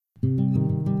We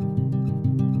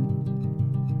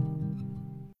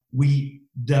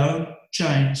don't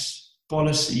change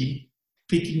policy,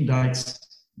 picking dates,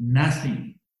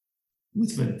 nothing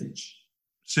with vintage.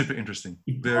 Super interesting.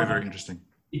 Very, very interesting.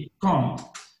 It can't.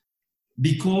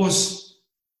 Because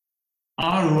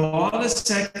I rather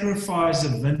sacrifice a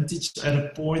vintage at a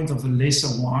point of a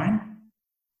lesser wine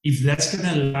if that's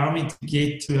going to allow me to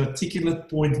get to an articulate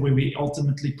point where we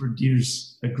ultimately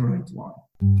produce a great wine.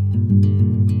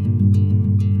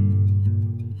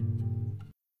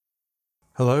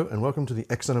 Hello and welcome to the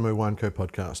Ex Animo Wine Co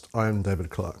podcast. I am David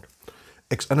Clark.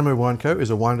 Ex Animo Wine Co is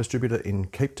a wine distributor in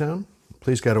Cape Town.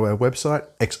 Please go to our website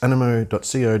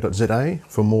exanimo.co.za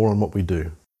for more on what we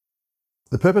do.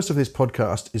 The purpose of this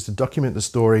podcast is to document the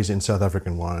stories in South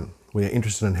African wine. We are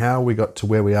interested in how we got to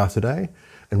where we are today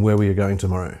and where we are going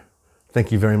tomorrow.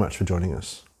 Thank you very much for joining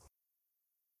us.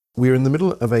 We are in the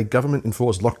middle of a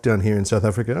government-enforced lockdown here in South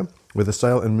Africa, where the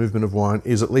sale and movement of wine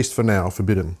is, at least for now,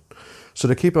 forbidden. So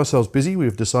to keep ourselves busy,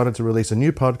 we've decided to release a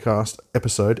new podcast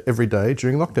episode every day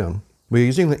during lockdown. We're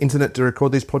using the internet to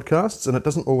record these podcasts, and it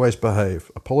doesn't always behave.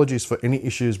 Apologies for any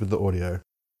issues with the audio.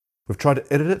 We've tried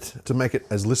to edit it to make it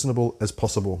as listenable as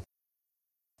possible.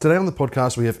 Today on the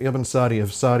podcast, we have Eben Sadie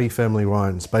of Sadie Family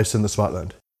Wines, based in the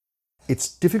Swartland.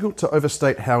 It's difficult to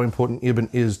overstate how important Eben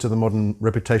is to the modern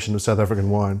reputation of South African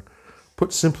wine.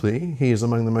 Put simply, he is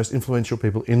among the most influential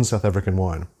people in South African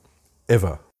wine,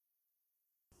 ever.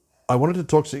 I wanted to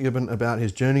talk to Eben about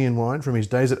his journey in wine from his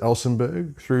days at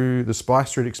Elsenburg through the Spy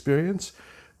Street experience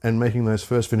and making those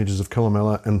first vintages of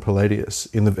Columella and Palladius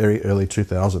in the very early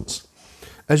 2000s.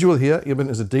 As you will hear, Eben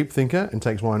is a deep thinker and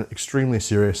takes wine extremely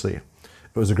seriously.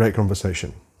 It was a great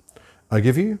conversation. I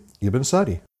give you Eben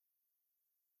Sadie.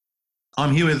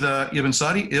 I'm here with Eben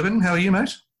Sadie. Eben, how are you,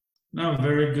 mate? No,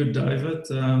 very good, David.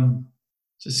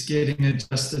 Just getting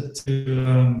adjusted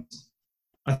to...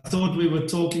 I thought we were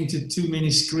talking to too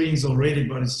many screens already,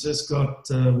 but it's just got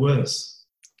worse.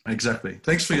 Exactly.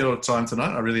 Thanks for your time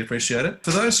tonight. I really appreciate it.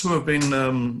 For those who have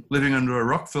been living under a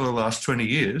rock for the last 20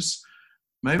 years,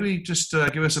 maybe just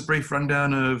give us a brief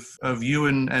rundown of you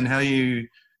and how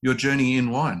your journey in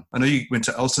wine. I know you went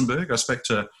to Elsenburg. I spoke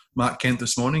to Mark Kent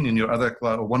this morning and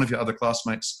one of your other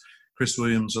classmates, Chris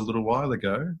Williams, a little while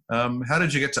ago. How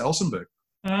did you get to Elsenburg?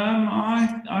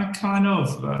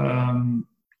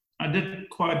 I did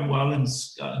quite well in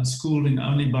schooling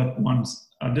only but once.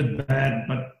 I did bad,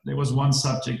 but there was one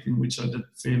subject in which I did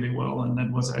fairly well, and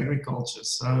that was agriculture.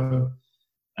 So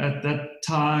at that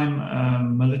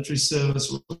time, military service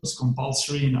was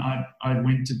compulsory, and I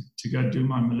went to go do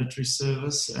my military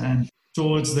service. And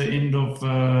towards the end of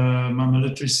my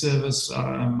military service,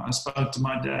 I spoke to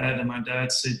my dad, and my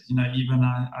dad said, Eben,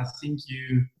 I think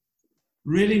you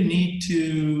really need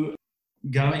to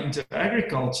go into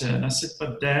agriculture. And I said,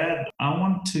 but Dad, I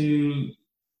want to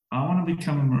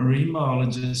become a marine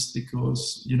biologist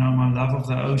because, my love of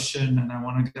the ocean, and I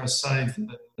want to go save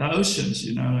the oceans,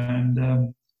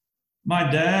 and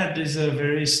my dad is a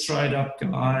very straight up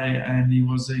guy, and he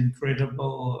was an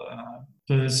incredible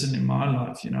person in my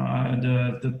life. I had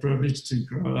the privilege to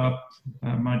grow up.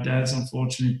 My dad's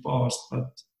unfortunately passed,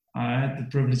 but I had the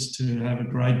privilege to have a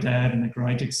great dad and a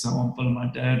great example. And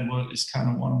my dad is kind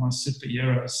of one of my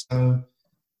superheroes. So,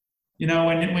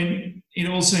 when it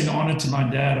also in honor to my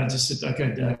dad, I just said,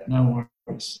 okay, Dad, no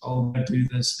worries. I'll go do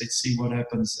this. Let's see what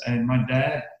happens. And my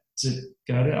dad said,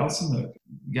 go to Elsenburg,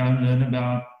 go and learn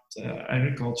about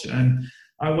agriculture. And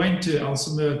I went to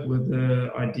Elsenburg with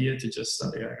the idea to just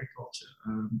study agriculture.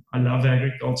 I love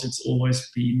agriculture. It's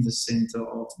always been the center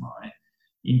of my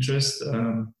interest.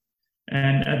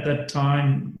 And at that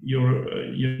time,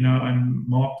 and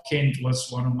Mark Kent was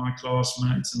one of my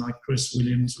classmates, and like Chris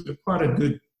Williams, we were quite a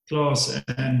good class.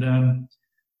 And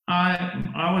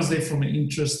I was there from an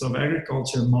interest of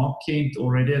agriculture. Mark Kent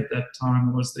already at that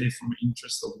time was there from an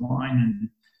interest of wine. And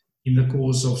in the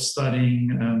course of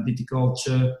studying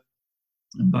viticulture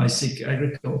and basic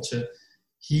agriculture,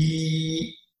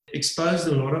 he exposed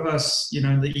a lot of us,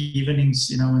 in the evenings,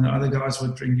 when the other guys were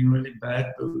drinking really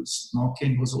bad booze. Mark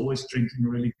Kent was always drinking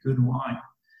really good wine.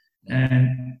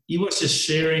 And he was just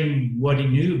sharing what he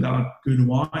knew about good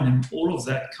wine, and all of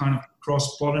that kind of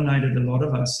cross-pollinated a lot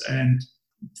of us. And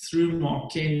through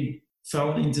Mark Kent,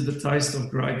 fell into the taste of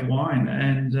great wine.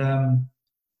 And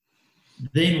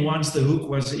then once the hook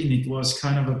was in, it was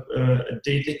kind of a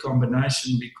deadly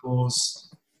combination, because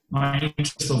my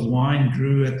interest of wine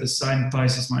grew at the same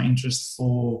pace as my interest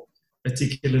for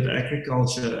articulate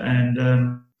agriculture. And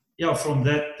from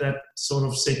that sort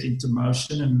of set into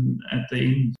motion, and at the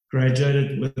end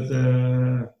graduated with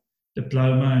a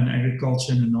diploma in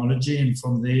agriculture and enology, and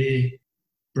from there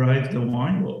braved the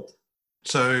wine world.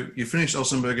 So you finished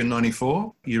Elsenberg in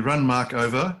 94. You run Mark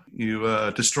over.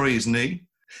 You destroy his knee.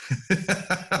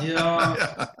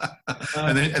 Yeah.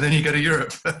 and then you go to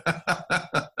Europe.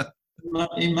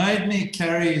 He made me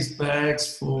carry his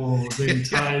bags for the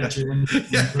entire journey.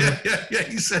 Yeah,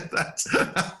 he said that.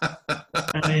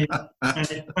 And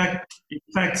he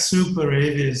packed super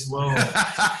heavy as well.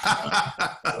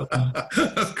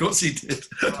 Of course he did.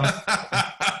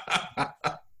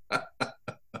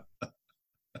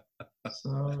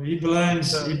 So he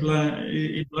blames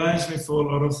me for a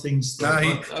lot of things.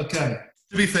 Okay.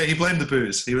 To be fair, he blamed the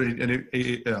booze.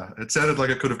 It sounded like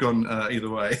it could have gone either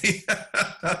way.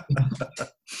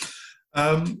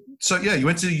 So yeah, you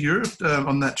went to Europe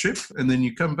on that trip, and then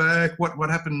you come back. What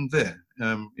happened there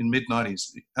in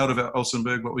mid-90s? Out of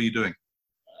Elsenberg, what were you doing?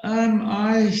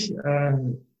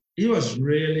 It was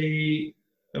really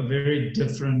a very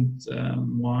different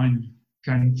wine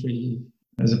country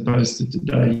as opposed to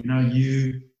today.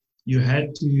 You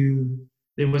had to.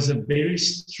 There was a very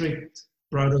strict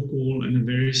protocol and a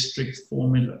very strict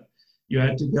formula. You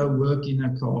had to go work in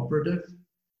a cooperative.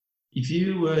 If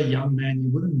you were a young man, you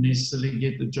wouldn't necessarily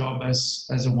get the job as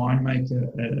a winemaker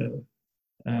at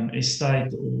an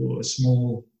estate or a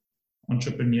small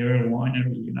entrepreneurial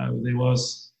winery. There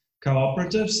was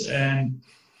cooperatives and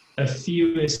a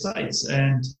few estates,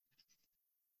 and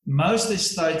most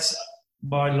estates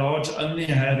by large only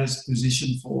had a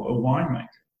position for a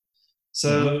winemaker.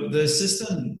 So the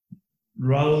assistant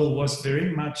role was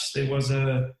very much, there was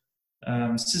a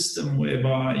system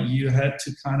whereby you had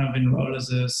to kind of enroll as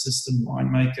an assistant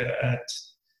winemaker at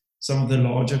some of the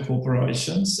larger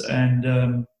corporations. And,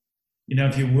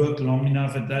 if you work long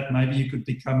enough at that, maybe you could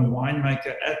become a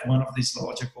winemaker at one of these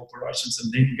larger corporations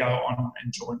and then go on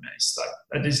and join the estate.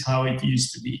 That is how it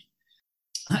used to be.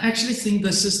 I actually think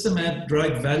the system had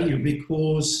great value,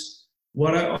 because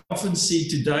what I often see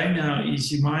today now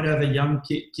is you might have a young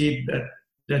kid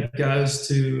that goes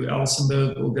to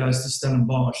Elsenberg or goes to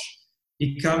Stellenbosch.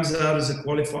 He comes out as a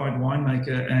qualified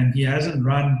winemaker and he hasn't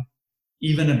run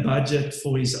even a budget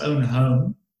for his own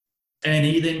home. And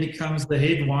he then becomes the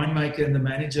head winemaker and the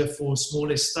manager for a small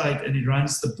estate, and he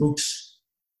runs the books,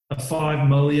 a 5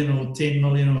 million or 10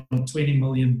 million or 20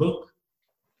 million book.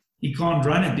 He can't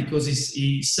run it because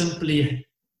you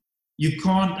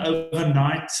can't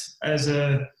overnight as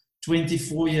a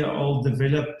 24-year-old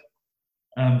develop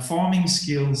farming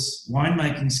skills,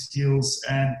 winemaking skills,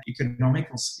 and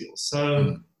economical skills.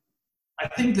 So I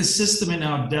think the system in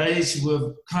our days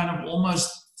were kind of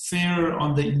almost fairer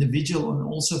on the individual and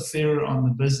also fairer on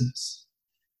the business.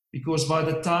 Because by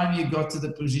the time you got to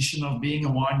the position of being a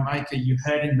winemaker, you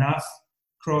had enough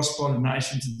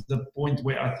cross-pollination to the point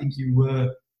where I think you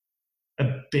were a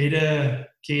better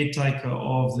caretaker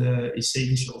of the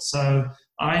essentials. So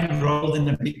I enrolled in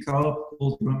a big co-op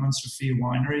called Romans Rivier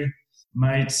Winery,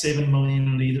 made 7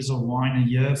 million liters of wine a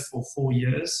year for 4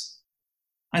 years.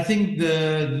 I think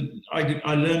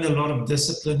I learned a lot of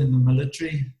discipline in the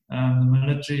military. The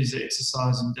military is an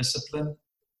exercise in discipline.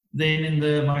 Then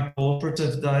in my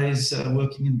cooperative days,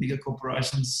 working in bigger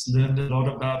corporations, learned a lot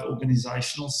about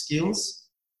organizational skills.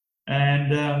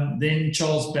 And then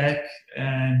Charles Beck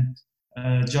and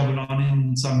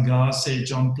Jabulani Sangase,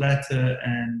 John Platter,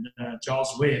 and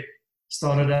Giles Webb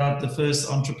started out the first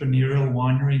entrepreneurial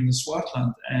winery in the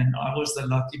Swartland, and I was the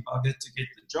lucky bugger to get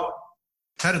the job.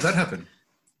 How did that happen?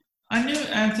 I knew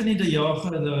Anthony de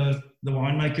Jager, the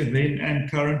winemaker then and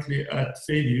currently at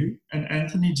Fairview, and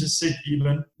Anthony just said,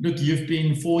 Ewan, look, you've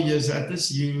been 4 years at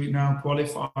this, you now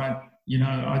qualified.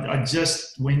 I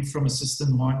just went from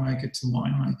assistant winemaker to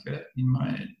winemaker in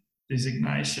my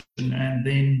designation, and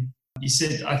then he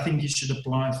said, I think you should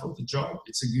apply for the job.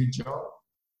 It's a good job.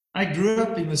 I grew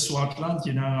up in the Swartland.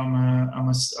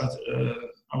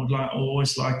 I would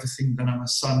always like to think that I'm a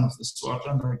son of the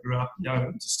Swartland. I grew up, I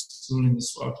went to school in the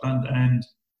Swartland, and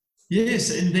yes,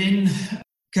 and then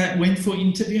went for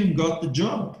interview and got the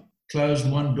job. Closed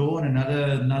one door and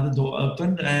another door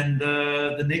opened, and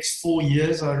the next 4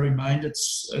 years I remained at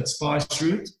Spice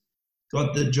Route.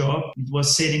 Got the job. It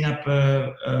was setting up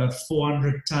a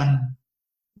 400-ton,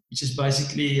 which is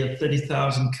basically a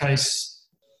 30,000 case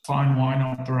fine wine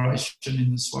operation in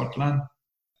the Swartland.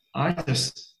 I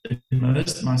just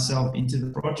immersed myself into the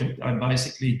project. I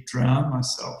basically drowned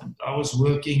myself. And I was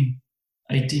working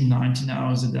 18, 19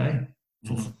 hours a day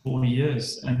for 4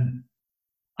 years. And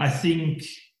I think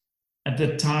at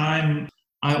the time,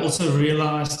 I also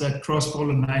realized that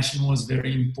cross-pollination was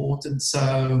very important.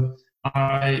 So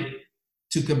I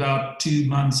took about 2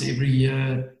 months every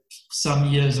year. Some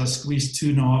years I squeezed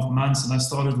 2.5 months, and I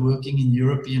started working in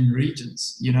European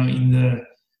regions, in the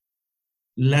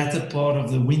latter part of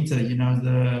the winter,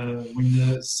 when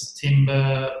the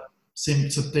September,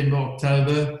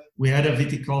 October, we had a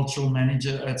viticultural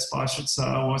manager at Spicewood, so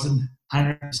I wasn't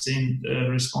 100%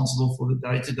 responsible for the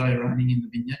day-to-day running in the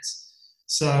vineyards.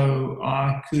 So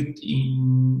I could,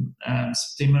 in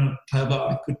September,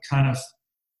 October,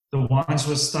 the wines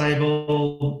were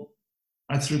stable.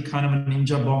 I threw kind of a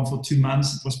ninja bomb for 2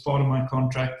 months. It was part of my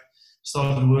contract.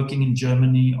 Started working in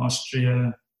Germany,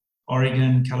 Austria,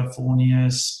 Oregon,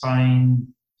 California,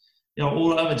 Spain,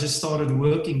 all over. Just started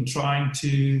working,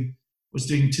 was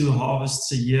doing 2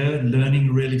 harvests a year,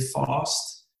 learning really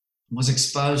fast. Was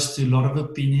exposed to a lot of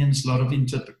opinions, a lot of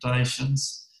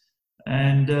interpretations.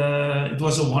 And it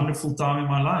was a wonderful time in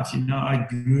my life. I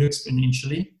grew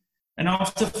exponentially. And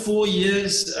after 4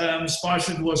 years,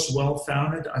 Spicewood was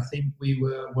well-founded. I think we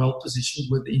were well-positioned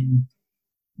within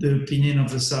the opinion of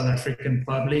the South African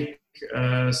public.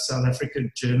 South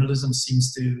African journalism seem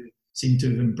to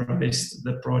have embraced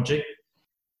the project.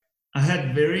 I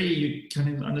had you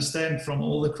can understand from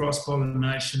all the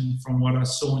cross-pollination, from what I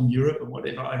saw in Europe and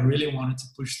whatever, I really wanted to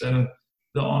push the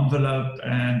envelope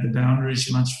and the boundaries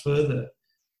much further.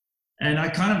 And I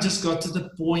kind of just got to the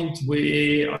point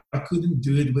where I couldn't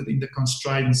do it within the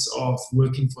constraints of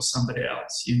working for somebody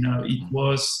else. It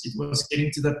was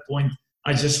getting to that point.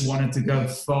 I just wanted to go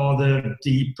farther,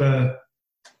 deeper,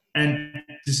 and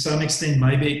to some extent,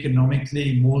 maybe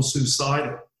economically more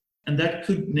suicidal. And that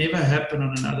could never happen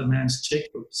on another man's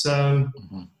checkbook. So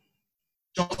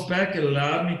Job Back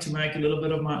allowed me to make a little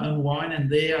bit of my own wine,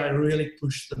 and there I really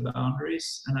pushed the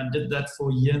boundaries. And I did that for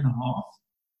a year and a half,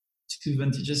 2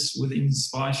 vintages within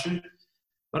Spicewood.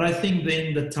 But I think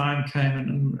then the time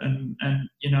came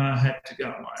and I had to go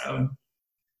on my own.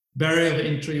 Barrier of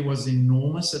entry was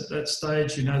enormous at that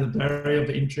stage. The barrier of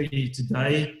entry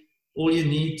today, all you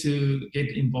need to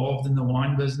get involved in the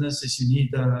wine business is you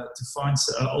need to find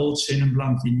an old Chenin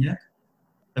Blanc vineyard,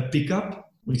 a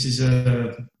pickup, which is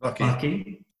a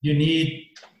bucky. You need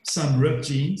some ripped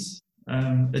jeans,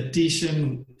 a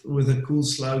T-shirt with a cool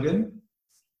slogan.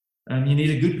 You need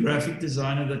a good graphic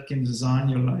designer that can design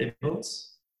your labels.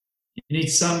 You need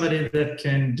somebody that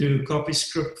can do copy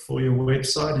script for your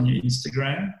website and your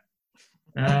Instagram.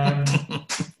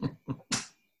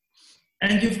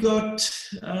 And you've got.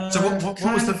 So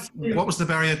what was the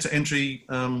barrier to entry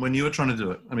when you were trying to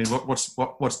do it? I mean,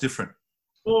 what's different?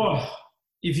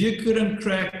 If you couldn't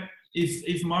crack,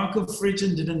 if Michael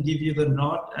Friedgen didn't give you the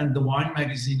nod and the wine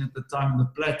magazine at the time, the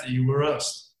platter, you were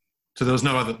roast. So there was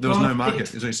no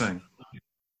market, is what you're saying?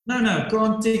 No,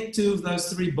 can't tick 2 of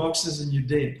those 3 boxes and you're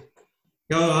dead.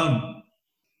 Go home.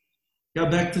 Go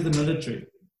back to the military.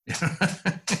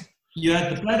 You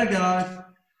had the platter guide,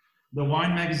 the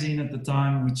wine magazine at the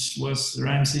time, which was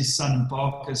Ramsey's Son and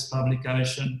Parker's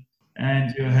publication,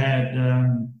 and you had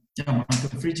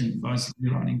Michael Friedgen basically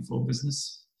running for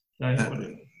business day or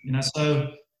whatever.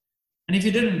 So, and if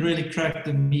you didn't really crack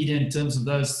the media in terms of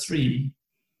those 3,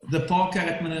 the Parker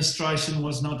administration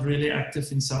was not really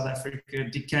active in South Africa.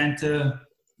 Decanter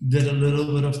did a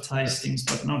little bit of tastings,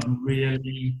 but not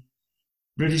really.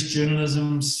 British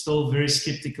journalism still very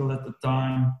skeptical at the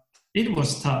time. It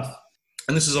was tough.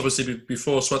 And this is obviously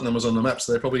before Swettenham was on the map,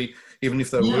 so they probably, even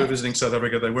if they were visiting South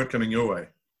Africa, they weren't coming your way.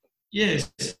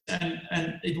 Yes,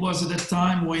 and it was at a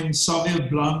time when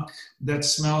Sauvignon Blanc that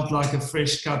smelled like a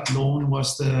fresh cut lawn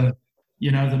was the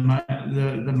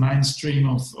mainstream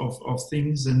of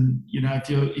things. And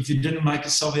if you didn't make a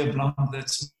Sauvignon Blanc that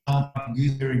smelled like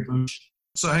gooseberry bush.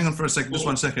 So hang on for a second, just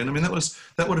 1 second. I mean,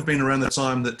 that would have been around the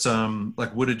time that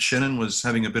like Wooded Chenin was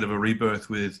having a bit of a rebirth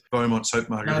with Beaumont's Haute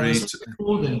Marguerite.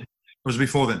 It was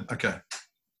before then. Okay.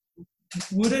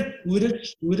 Wooded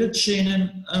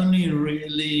Chenin only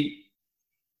really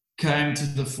came to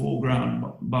the foreground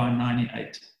by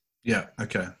 98. Yeah.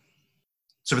 Okay.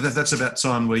 So that's about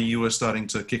time where you were starting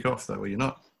to kick off, though, were you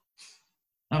not?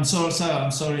 I'm sorry.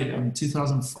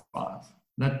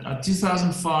 2005.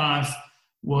 2005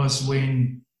 was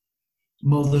when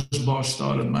Milders Bosch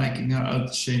started making her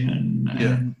Haute Chenin,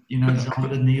 and Jean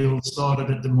de Niel started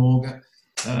at the Morgenhof,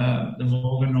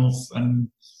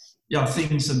 and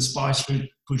things and Spicewood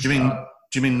pushed out.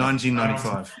 Do you mean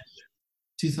 1995?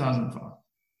 2005.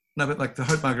 No, but like the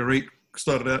Haute Marguerite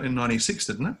started out in 96,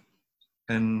 didn't it?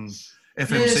 And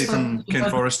FMC from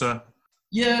Ken Forrester.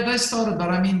 Yeah, they started, but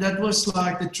I mean, that was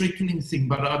like the trickling thing.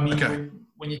 But I mean,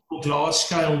 when you talk large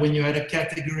scale, when you had a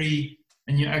category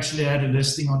and you actually had a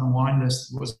listing on a wine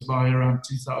list, it was by around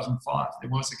 2005. There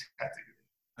was a category.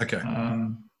 Okay.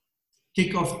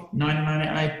 Kickoff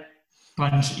 1998,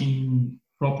 punch in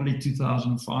properly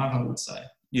 2005, I would say.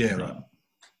 Yeah, right.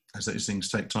 As these things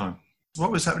take time.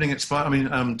 What was happening at Spice? I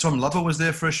mean, Tom Lover was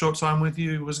there for a short time with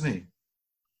you, wasn't he?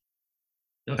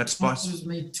 That Spice was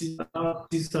me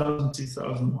 2000,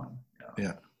 2001.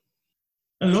 Yeah.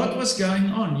 A lot was going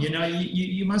on.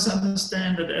 You must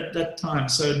understand that at that time.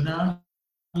 So now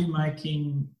you're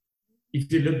making,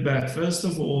 if you look back, first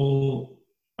of all,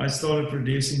 I started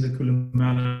producing the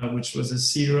Columella, which was a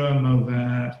Syrah,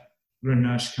 Mourvèdre,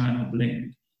 Grenache kind of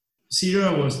blend.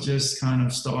 Syrah was just kind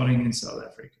of starting in South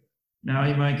Africa. Now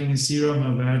you're making a Syrah,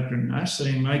 Mourvèdre, Grenache, so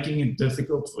you're making it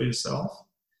difficult for yourself.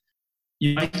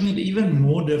 You're making it even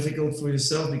more difficult for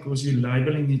yourself because you're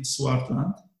labeling it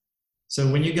Swartland. So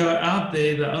when you go out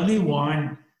there, the only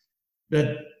wine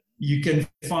that you can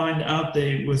find out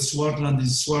there with Swartland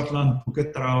is Swartland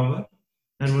Boeke Traube.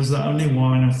 That was the only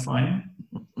wine of fame.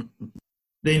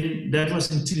 Then that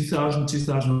was in 2000,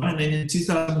 2001. And then in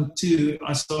 2002,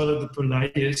 I started the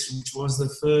Palladius, which was the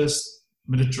first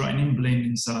Mediterranean blend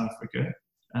in South Africa.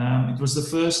 It was the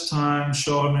first time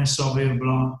Chardonnay, Sauvignon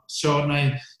Blanc,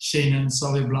 Chardonnay, Chenin,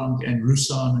 Sauvignon Blanc, and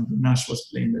Roussanne and Grenache was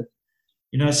blended.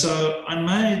 So I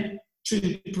made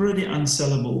two pretty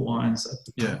unsellable wines at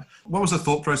the time. Yeah. What was the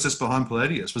thought process behind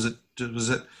Palladius?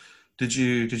 Did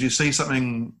you see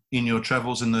something in your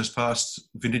travels in those past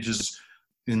vintages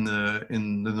in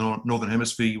the Northern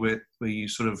Hemisphere where you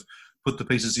sort of put the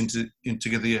pieces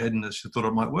together your head and you thought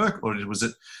it might work, or was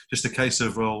it just a case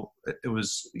of, well, it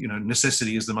was,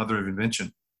 necessity is the mother of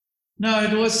invention? No,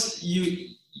 it was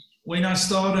when I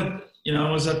started,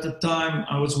 I was at the time,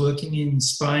 I was working in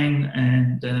Spain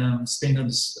and spent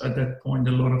at that point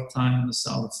a lot of time in the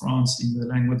south of France in the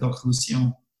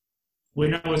Languedoc-Roussillon.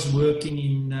 When I was working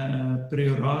in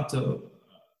Priorato,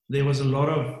 there was a lot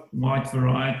of white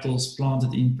varietals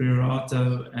planted in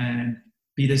Priorato, and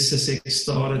Peter Sissek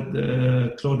started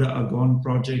the Clos d'Agon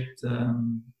project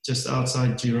just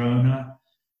outside Girona.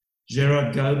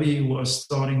 Gerard Gobi was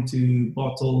starting to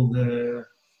bottle the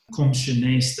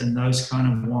Comchenest and those kind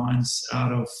of wines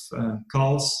out of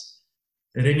Kals.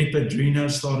 Remy Pedrino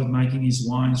started making his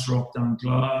wines Rock Down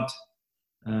Glad.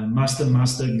 Master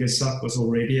Gesak was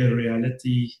already a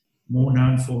reality, more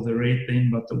known for the red then,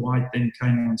 but the white then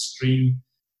came on stream.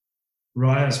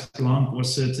 Rayas Blanc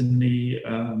was certainly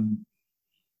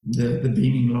the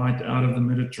beaming light out of the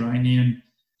Mediterranean.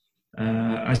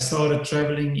 I started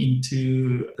traveling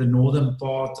into the northern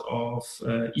part of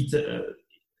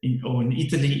in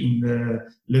Italy, in the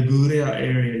Liguria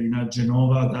area,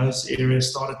 Genova, those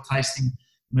areas, started tasting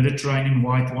Mediterranean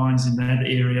white wines in that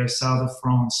area, south of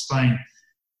France, Spain.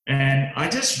 And I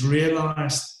just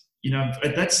realized,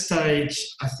 at that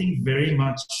stage, I think very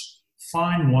much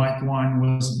fine white wine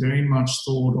was very much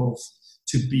thought of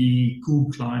to be cool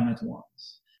climate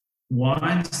wines.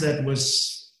 Wines that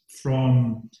was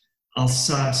from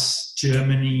Alsace,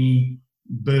 Germany,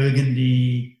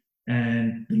 Burgundy,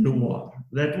 and Loire.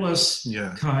 That was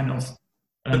kind of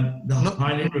the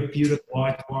highly reputed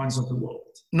white wines of the world.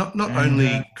 Not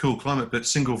only cool climate, but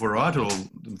single varietal,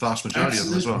 the vast majority of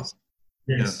them as well.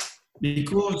 Yes,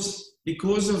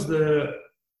 because of the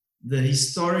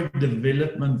historic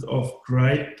development of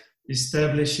grape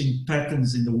establishing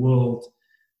patterns in the world.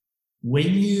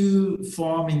 When you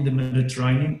farm in the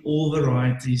Mediterranean, all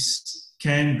varieties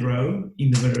can grow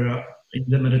in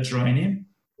the Mediterranean.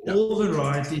 Yep. All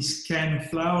varieties can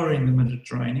flower in the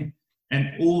Mediterranean, and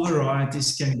all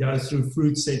varieties can go through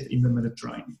fruit set in the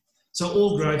Mediterranean. So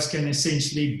all grapes can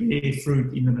essentially bear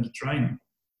fruit in the Mediterranean.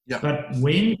 Yep. But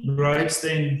when grapes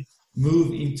then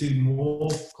move into more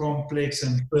complex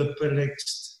and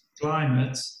perplexed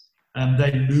climates,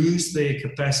 they lose their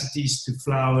capacities to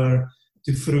flower,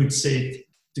 to fruit set,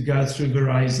 to go through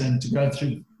veraison, to go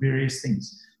through various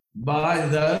things. By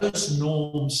those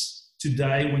norms,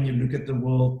 today, when you look at the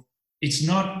world, it's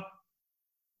not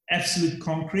absolute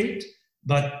concrete,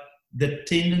 but the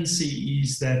tendency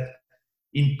is that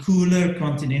in cooler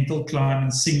continental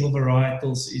climates, single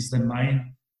varietals is the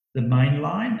main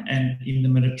line, and in the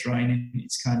Mediterranean,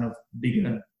 it's kind of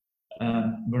bigger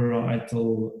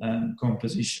varietal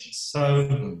compositions.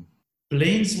 So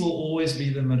blends will always be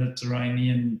the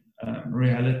Mediterranean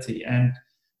reality. And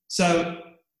so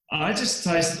I just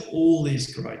tasted all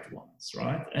these great ones,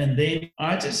 right? And then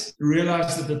I just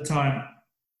realized at the time,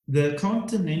 the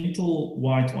continental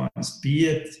white wines, be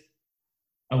it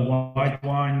a white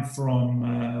wine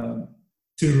from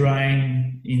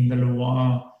Touraine in the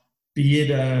Loire, be it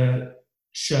a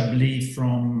Chablis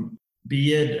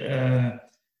be it a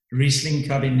Riesling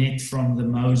Cabinet from the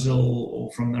Mosel or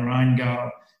from the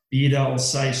Rheingau, be it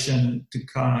Alsatian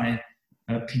Tokai,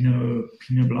 Pinot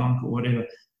Blanc or whatever.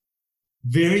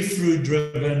 Very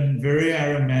fruit-driven, very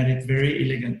aromatic, very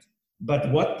elegant.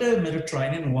 But what the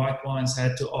Mediterranean white wines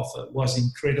had to offer was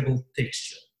incredible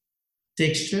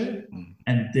texture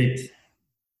and depth.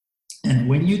 And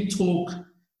when you talk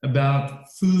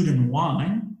about food and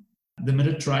wine, the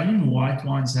Mediterranean white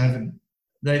wines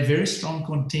they're a very strong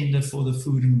contender for the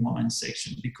food and wine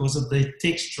section because of their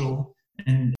textural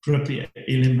and grippy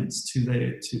elements to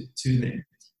them,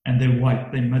 and their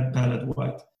white, their mid-palate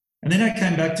white. And then I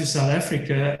came back to South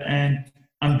Africa, and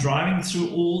I'm driving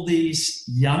through all these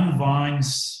young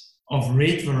vines of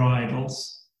red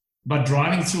varietals, but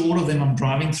driving through all of them, I'm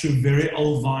driving through very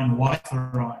old vine white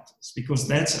varietals because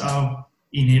that's our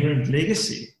inherent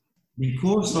legacy.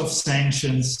 Because of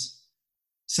sanctions,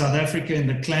 South Africa and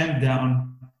the clampdown,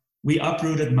 we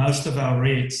uprooted most of our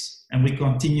reds and we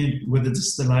continued with the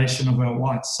distillation of our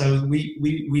whites. So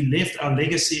we left our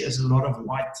legacy as a lot of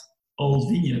white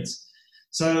old vineyards.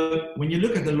 So when you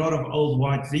look at a lot of old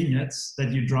white vineyards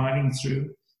that you're driving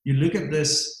through, you look at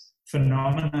this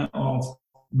phenomena of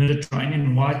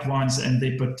Mediterranean white wines and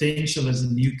their potential as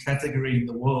a new category in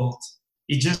the world.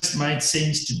 It just made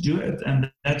sense to do it.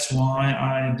 And that's why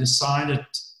I decided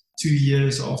 2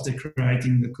 years after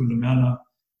creating the Kolomela,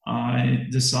 I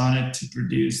decided to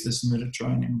produce this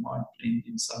Mediterranean white blend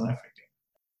in South Africa.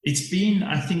 It's been,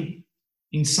 I think,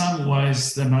 in some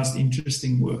ways, the most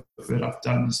interesting work that I've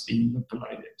done has been the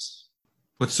Palladius.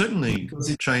 Well, it certainly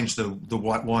changed the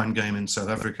white wine game in South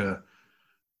Africa,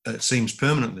 it seems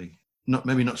permanently.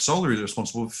 Maybe not solely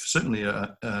responsible, certainly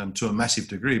to a massive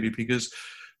degree, because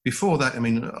before that, I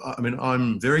mean,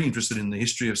 I'm very interested in the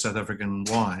history of South African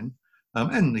wine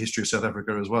and the history of South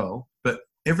Africa as well. But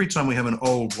every time we have an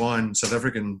old wine South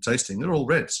African tasting, they're all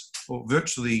reds, or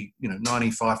virtually,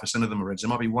 95% of them are reds. There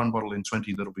might be one bottle in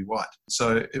 20 that'll be white.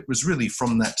 So it was really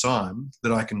from that time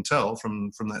that I can tell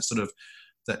from that sort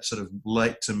of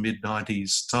late to mid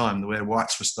 90s time where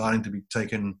whites were starting to be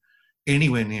taken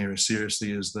anywhere near as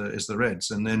seriously as the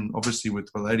reds. And then obviously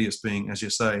with Palladius being, as you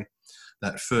say,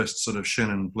 that first sort of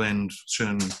Chenin blend,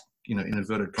 Chenin, in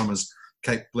inverted commas,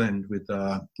 Cape blend with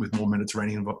more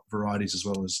Mediterranean varieties as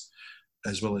well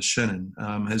as Chenin,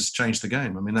 has changed the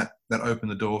game. I mean, that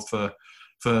opened the door for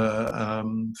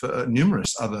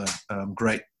numerous other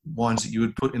great wines that you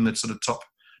would put in the sort of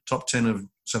top 10 of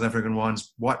South African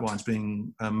wines, white wines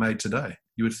being made today.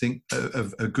 You would think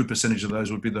a good percentage of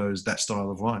those would be that style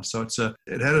of wine. So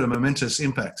it had a momentous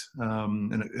impact,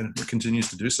 and it continues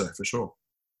to do so for sure.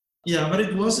 Yeah, but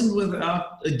it wasn't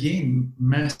without, again,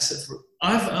 massive.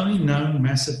 I've only known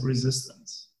massive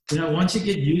resistance. Once you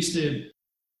get used to it,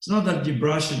 it's not that you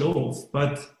brush it off,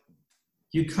 but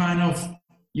you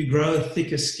grow a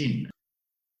thicker skin.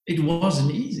 It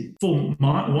wasn't easy.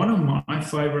 One of my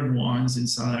favorite wines in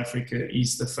South Africa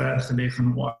is the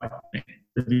Vergelegen White,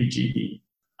 the VGB.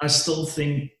 I still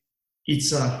think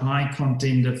it's a high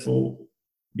contender for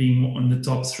being on the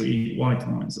top 3 white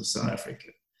wines of South Africa.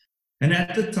 And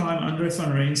at the time, Andre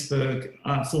van Rensburg,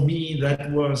 for me,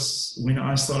 that was, when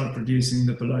I started producing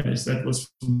the Palladius, that was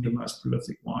the most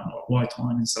prolific white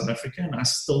wine in South Africa. And I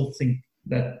still think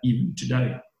that even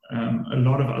today. A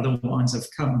lot of other wines have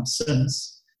come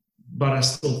since, but I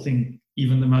still think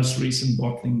even the most recent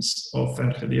bottlings of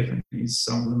Vergelegen is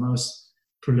some of the most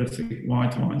prolific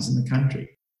white wines in the country.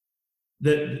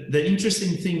 The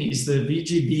interesting thing is the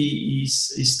VGB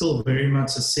is still very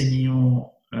much a senior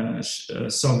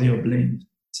Sauvignon blend.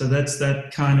 So that's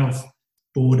that kind of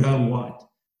Bordeaux white.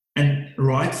 And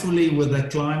rightfully, with the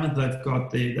climate they've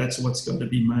got there, that's what's got to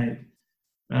be made.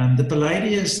 The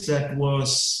Palladius that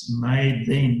was made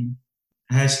then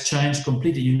has changed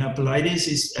completely.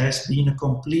 Palladius has been a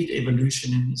complete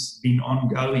evolution and has been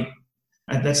ongoing.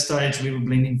 At that stage, we were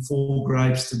blending 4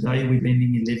 grapes. Today, we're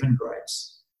blending 11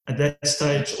 grapes. At that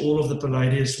stage, all of the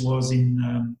Palladius was in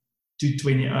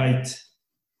 228,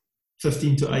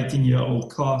 15 to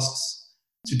 18-year-old casks.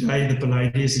 Today, the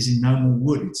Palladius is in no more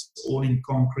wood. It's all in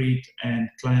concrete and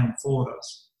clay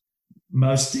amphoras.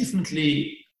 Most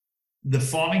definitely, the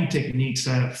farming techniques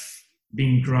have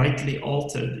been greatly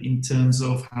altered in terms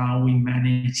of how we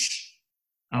manage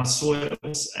our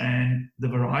soils and the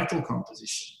varietal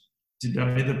composition.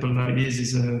 Today, the Palladius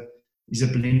is a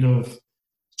blend of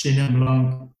Chenin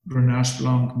Blanc, Grenache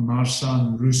Blanc,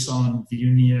 Marsanne, Roussanne,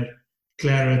 Viognier,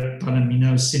 Claret,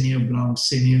 Palomino, Senior Blanc,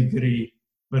 Senior Gris,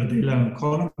 Verdelho, and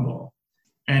Carnaval.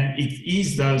 And it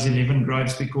is those 11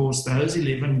 grapes because those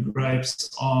 11 grapes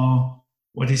are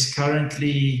what is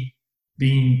currently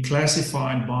being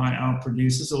classified by our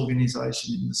producers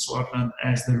organization in the Swartland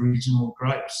as the regional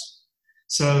grapes.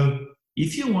 So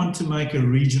if you want to make a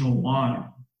regional wine,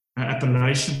 an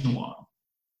appellation wine,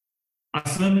 I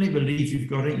firmly believe you've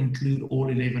got to include all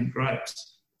 11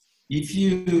 grapes. If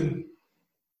you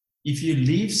if you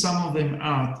leave some of them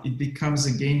out, it becomes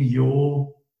again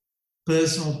your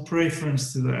personal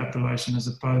preference to the appellation as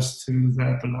opposed to the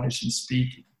appellation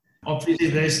speaking. Obviously,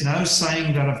 there's no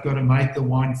saying that I've got to make the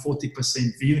wine 40%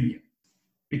 Viognier,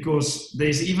 because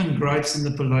there's even grapes in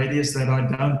the Palladius that I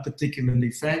don't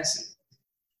particularly fancy.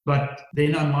 But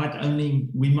then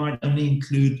we might only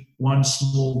include one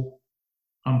small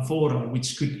amphora,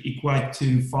 which could equate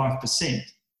to 5%.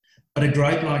 But a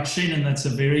grape like Chenin, that's a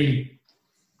very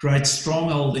great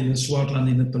stronghold in the Swartland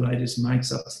in the Palladius,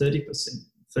 makes up 30%,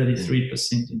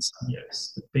 33% in some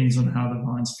years. Depends on how the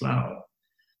vines flower.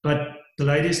 But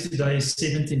Palladius today is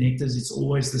 17 hectares. It's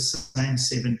always the same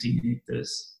 17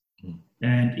 hectares.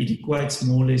 And it equates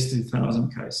more or less to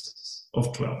 1,000 cases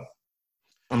of 12.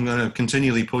 I'm going to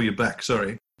continually pull you back,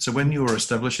 sorry. So when you were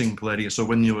establishing Palladius, or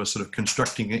when you were sort of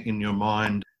constructing it in your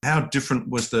mind, how different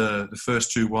was the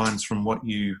first two wines from what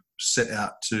you set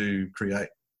out to create?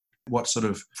 What sort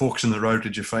of forks in the road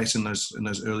did you face in those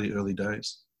early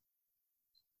days?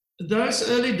 Those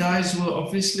early days were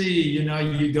obviously,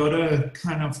 you got to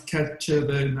kind of capture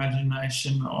the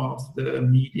imagination of the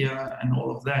media and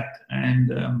all of that.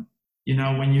 And,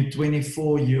 when you're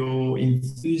 24, your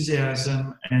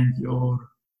enthusiasm and your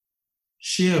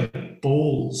sheer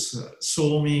balls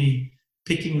saw me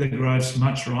picking the grapes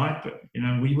much riper.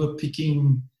 We were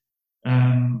picking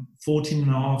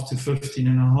 14.5 to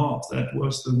 15.5. That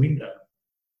was the window.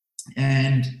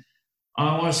 And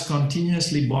I was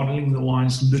continuously bottling the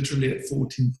wines literally at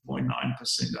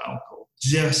 14.9% alcohol,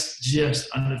 just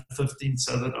under 15,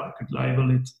 so that I could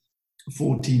label it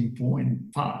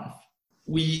 14.5.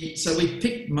 So we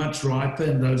picked much riper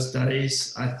in those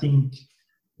days. I think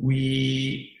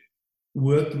we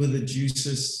worked with the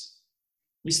juices.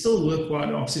 We still work quite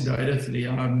oxidatively.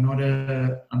 I'm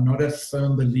not a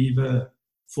firm believer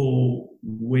for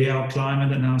where our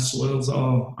climate and our soils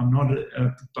are. I'm not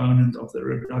a proponent of the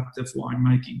reductive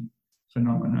winemaking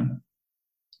phenomenon.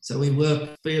 So we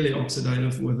work fairly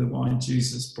oxidative with the wine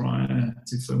juices prior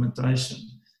to fermentation.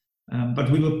 But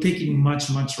we were picking much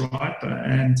riper,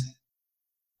 and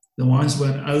the wines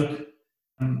were in oak.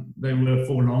 They were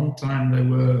for a long time. They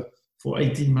were for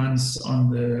 18 months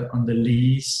on the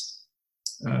lees,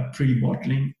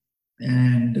 pre-bottling.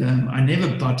 And I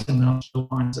never buttoned up the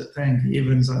wines. Thank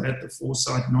heavens I had the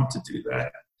foresight not to do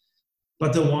that.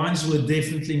 But the wines were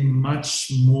definitely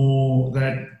much more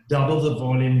that double the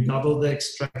volume, double the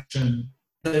extraction.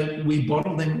 We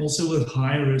bottled them also with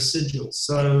higher residuals.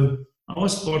 So I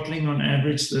was bottling on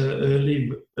average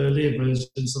the earlier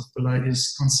versions of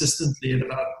Palladius consistently at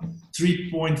about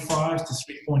 3.5 to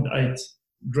 3.8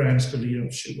 grams per liter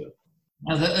of sugar.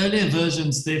 Now the earlier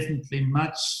versions definitely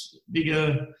much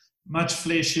bigger, much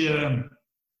fleshier,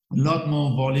 a lot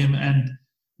more volume. And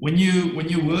when you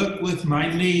work with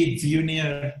mainly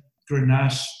Viognier,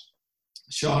 Grenache,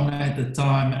 Chardonnay at the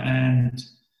time, and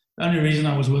the only reason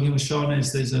I was working with Chardonnay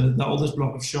is the oldest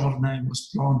block of Chardonnay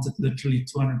was planted literally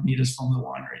 200 meters from the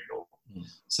winery door.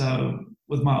 So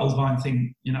with my old vine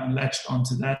thing, latched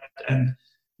onto that. And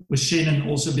with Chenin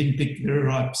also being picked very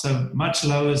ripe, so much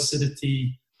lower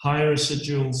acidity, higher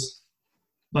residuals.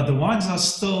 But the wines are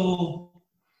still,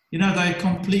 they're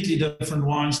completely different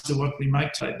wines to what we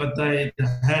make today, but they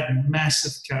had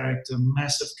massive character,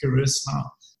 massive charisma,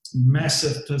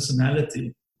 massive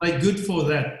personality. They're good for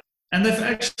that. And they've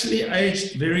actually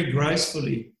aged very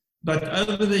gracefully. But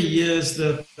over the years,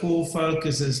 the core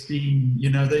focus has been,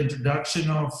 the introduction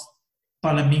of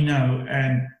Palomino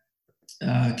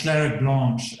and Claret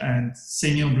Blanche and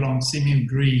Sauvignon Blanc, Sauvignon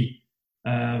Gris,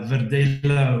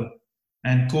 Verdelho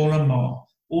and Colombo.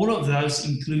 All of those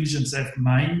inclusions have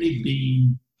mainly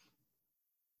been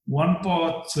one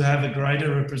part to have a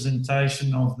greater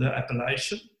representation of the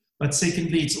appellation, but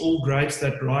secondly, it's all grapes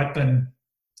that ripen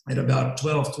at about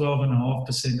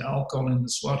 12.5% alcohol in the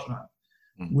Swartland,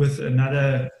 with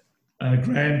another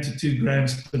gram to 2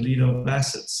 grams per liter of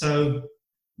acid. So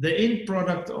the end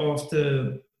product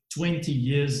after 20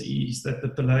 years is that the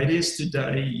Palladius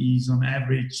today is on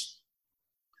average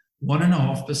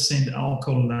 1.5%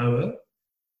 alcohol lower,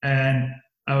 and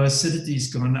our acidity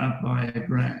has gone up by a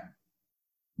gram.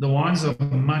 The wines are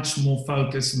much more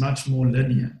focused, much more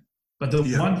linear. But the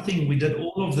one thing, we did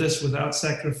all of this without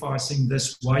sacrificing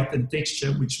this weight and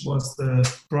texture, which was the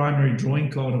primary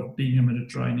drawing card of being a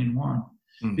Mediterranean wine.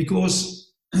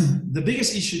 Because the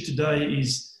biggest issue today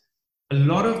is a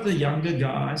lot of the younger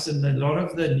guys and a lot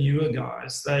of the newer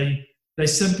guys, they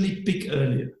simply pick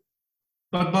earlier.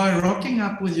 But by rocking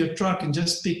up with your truck and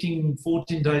just picking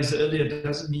 14 days earlier,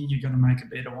 doesn't mean you're going to make a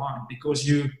better wine, because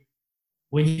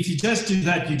if you just do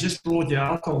that, you just brought your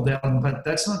alcohol down. But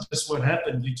that's not just what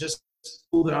happened. You just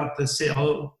pulled out the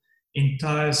cell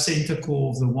entire center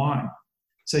core of the wine.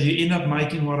 So you end up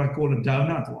making what I call a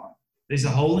donut wine. There's a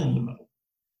hole in the middle.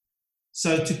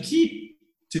 So to keep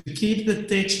the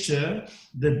texture,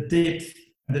 the depth,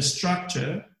 the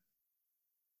structure,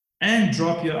 and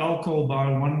drop your alcohol by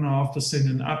 1.5%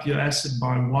 and up your acid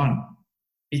by 1,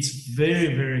 it's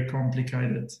very, very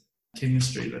complicated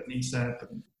chemistry that needs to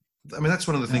happen. I mean, that's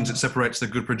one of the things that separates the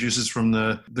good producers from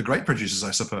the great producers,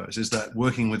 I suppose, is that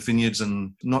working with vineyards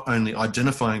and not only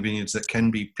identifying vineyards that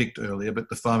can be picked earlier, but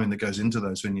the farming that goes into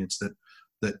those vineyards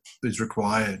that is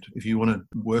required if you want to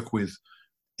work with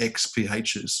X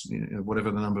pHs,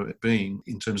 whatever the number being,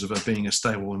 in terms of it being a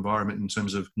stable environment, in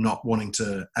terms of not wanting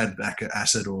to add back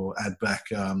acid or add back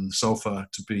sulfur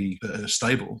to be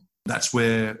stable. That's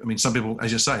where, I mean, some people,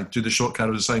 as you say, do the shortcut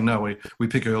of saying, no, we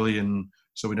pick early and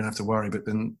so we don't have to worry, but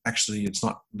then actually it's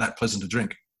not that pleasant to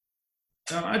drink.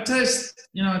 I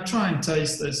try and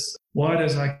taste as wide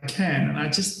as I can, and I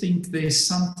just think there's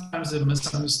sometimes a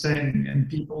misunderstanding, and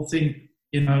people think,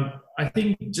 I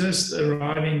think just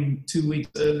arriving 2 weeks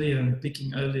earlier and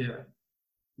picking earlier,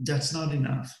 that's not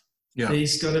enough. Yeah.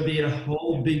 There's got to be a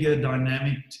whole bigger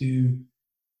dynamic to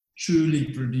truly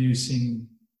producing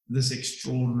this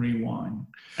extraordinary wine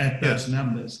at those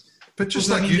numbers. But just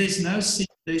there's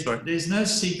no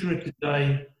secret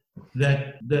today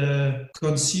that the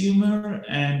consumer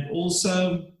and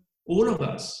also all of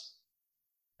us,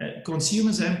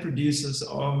 consumers and producers,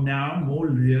 are now more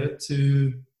lured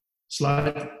to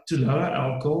lower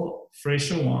alcohol,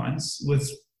 fresher wines with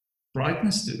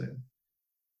brightness to them.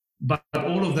 But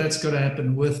all of that's got to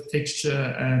happen with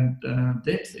texture and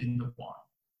depth in the wine.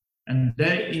 And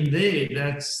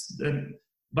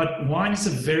but wine is a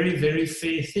very, very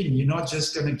fair thing. You're not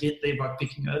just going to get there by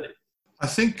picking early. I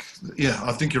think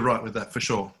you're right with that for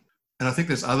sure. And I think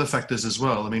there's other factors as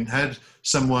well. I mean, had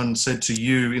someone said to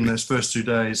you in those first 2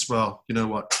 days, well, you know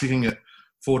what, picking at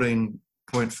 14.5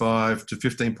 to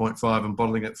 15.5 and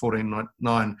bottling at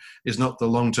 14.9 is not the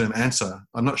long-term answer,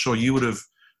 I'm not sure you would have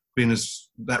been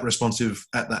that responsive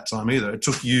at that time either. It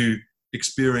took you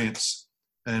experience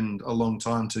and a long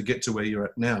time to get to where you're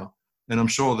at now. And I'm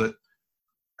sure that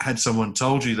had someone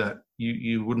told you that,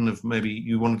 you wouldn't have,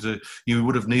 you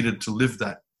would have needed to live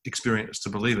that experience to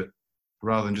believe it,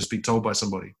 rather than just be told by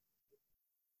somebody.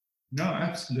 No,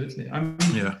 absolutely. I mean,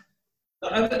 yeah.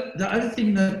 The other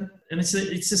thing that, and it's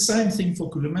the same thing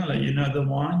for Columella, the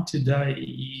wine today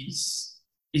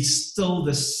it's still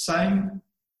the same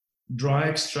dry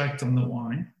extract on the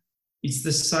wine. It's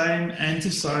the same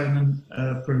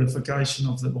anthocyanin proliferation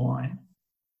of the wine.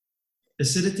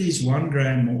 Acidity is 1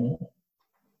 gram more.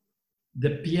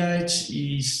 The pH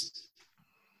is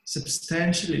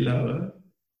substantially lower,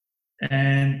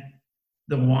 and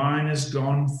the wine has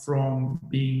gone from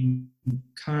being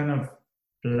kind of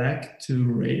black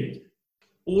to red.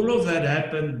 All of that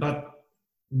happened, but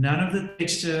none of the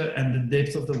texture and the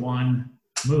depth of the wine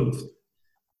moved.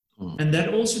 And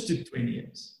that also took 20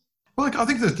 years. Well, I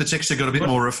think that the texture got a bit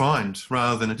more refined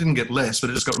rather than, it didn't get less, but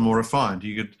it just got more refined.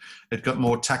 It got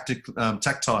more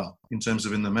tactile in terms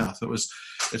of in the mouth.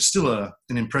 It's still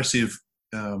an impressive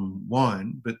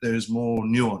wine, but there's more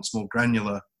nuance, more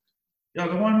granular. Yeah,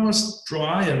 the wine was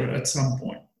drier at some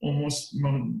point, almost a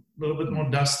little bit more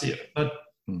dustier. But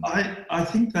I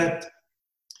think that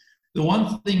the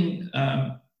one thing,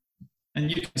 and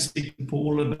you can speak to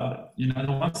Paul about it,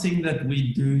 the one thing that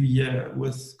we do here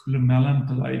with Columella and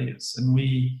Palladius, and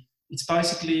it's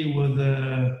basically with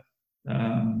the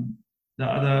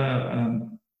other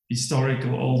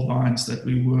historical old vines that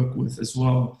we work with as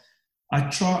well.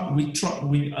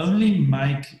 We only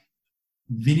make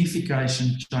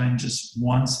vinification changes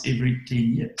once every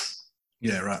 10 years.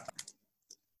 Yeah, right.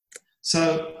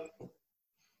 So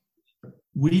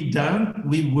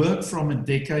we work from a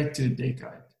decade to a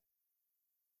decade.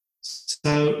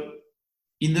 So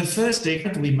in the first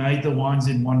decade, we made the wines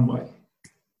in one way.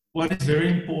 What is very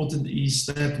important is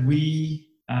that we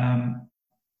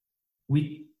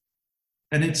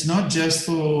and it's not just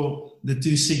for the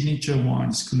 2 signature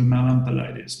wines, Columella and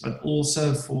Palladius, but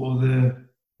also for the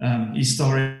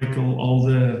historical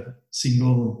older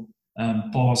single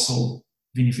parcel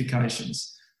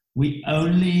vinifications. We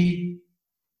only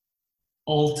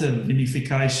alter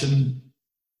vinification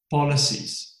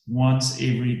policies once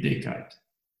every decade.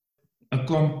 A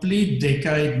complete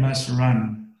decade must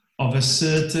run of a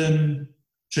certain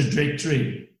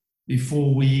trajectory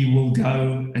before we will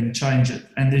go and change it.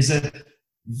 And there's a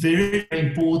very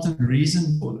important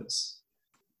reason for this.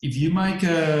 If you make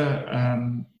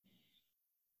a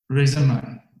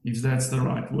resume, if that's the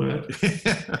right word.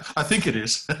 I think it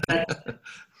is.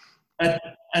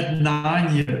 at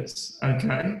 9 years,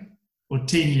 okay, or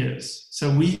 10 years.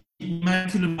 So we made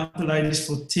Coolamella Palladius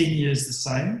for 10 years the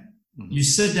same. You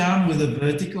sit down with a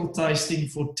vertical tasting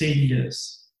for 10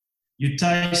 years. You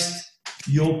taste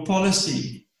your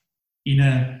policy in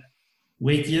a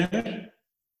wet year,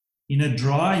 in a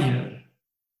dry year,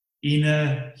 in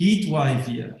a heat wave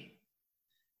year,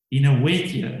 in a wet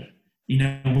year, in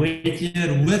a wet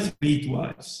year with heat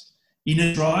waves, in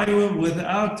a dry year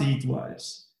without heat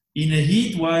waves, in a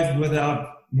heat wave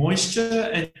without moisture,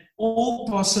 and all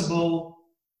possible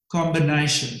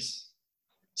combinations.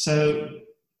 So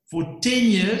for 10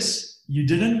 years, you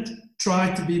didn't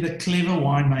try to be the clever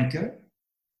winemaker.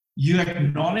 You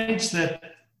acknowledge that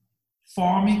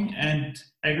farming and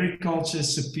agriculture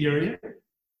is superior.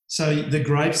 So the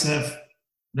grapes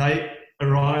they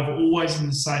arrive always in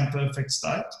the same perfect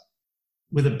state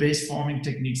with the best farming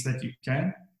techniques that you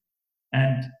can.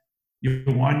 And your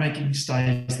winemaking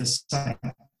stays the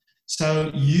same.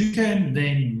 So you can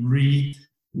then read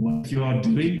what you are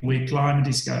doing, where climate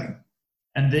is going.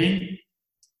 And then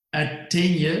at 10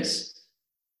 years,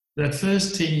 that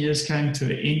first 10 years came to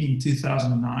an end in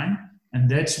 2009, and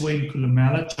that's when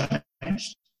Coolamella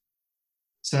changed.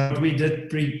 So what we did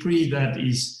pre that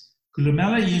is,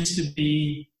 Coolamella used to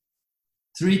be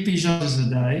 3 Pigeons a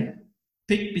day,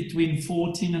 picked between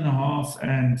 14.5%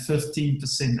 and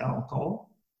 15% alcohol.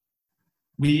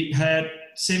 We had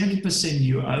 70%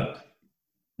 new oak,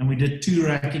 and we did 2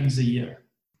 rackings a year.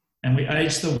 And we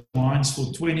aged the wines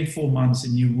for 24 months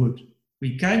in new wood.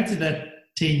 We came to that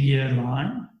 10-year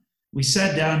line. We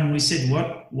sat down and we said,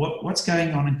 what's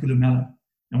going on in Coolamella?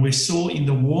 And we saw in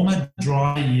the warmer,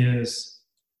 dry years,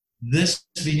 this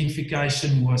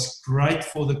vinification was great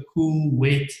for the cool,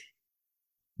 wet,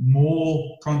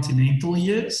 more continental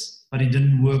years, but it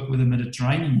didn't work with the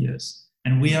Mediterranean years.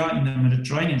 And we are in the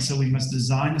Mediterranean, so we must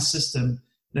design a system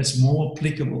that's more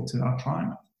applicable to our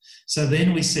climate. So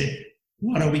then we said,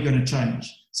 what are we going to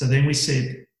change? So then we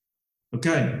said,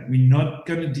 okay, we're not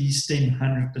going to destem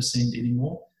 100%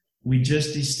 anymore. We're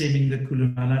just destemming the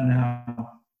Coolamella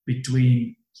now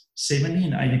between 70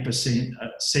 and 80%.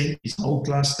 Is whole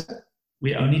cluster.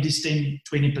 We only destem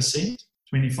 20%,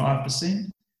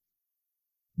 25%.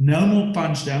 No more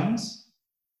punch downs.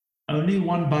 Only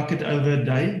 1 bucket over a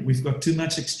day. We've got too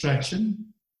much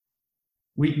extraction.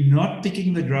 We're not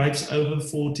picking the grapes over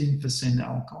 14%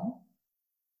 alcohol.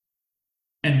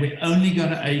 And we're only going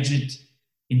to age it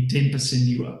in 10%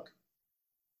 new oak.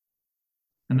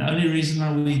 And the only reason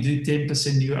why we do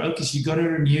 10% new oak is you've got to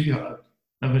renew your oak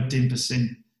over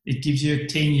 10%. It gives you a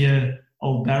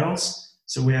 10-year-old barrels.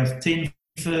 So we have 10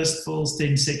 first fills,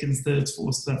 10 seconds, thirds,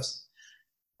 fourths, fifths.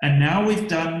 And now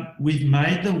we've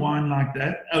made the wine like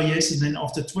that. Oh yes, and then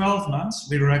after 12 months,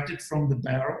 we racked it from the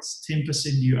barrels,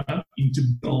 10% new oak, into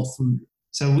old food.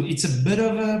 So it's a bit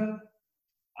of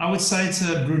I would say it's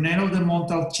a Brunello de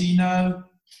Montalcino,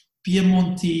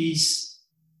 Piemontese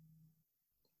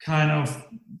kind of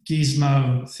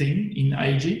gizmo thing in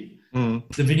aging.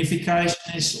 The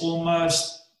vinification is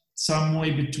almost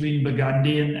somewhere between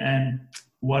Burgundian and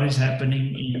what is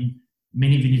happening in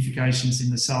many vinifications in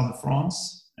the south of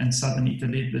France and southern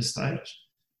Italy at this stage.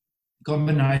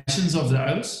 Combinations of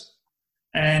those.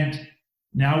 And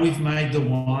now we've made the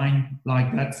wine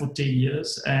like that for 10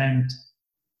 years. And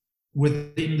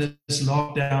within this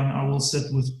lockdown, I will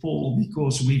sit with Paul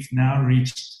because we've now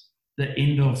reached the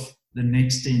end of the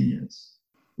next 10 years.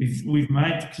 We've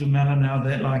made Coolamella now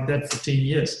like that for 10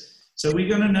 years. So we're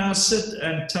going to now sit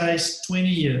and taste 20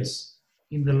 years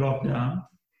in the lockdown.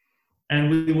 And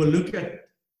we will look at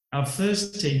our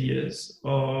first 10 years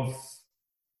of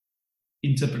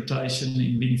interpretation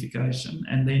in vinification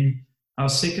and then our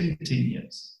second 10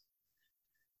 years.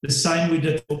 The same we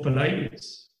did for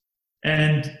Palladius.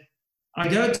 And I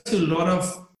go to a lot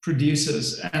of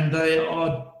producers and they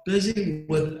are busy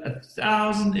with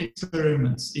 1,000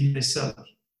 experiments in their cellar.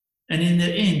 And in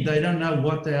the end, they don't know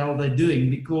what the hell they're doing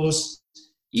because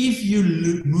if you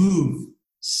move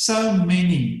so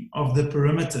many of the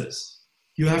perimeters,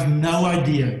 you have no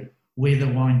idea where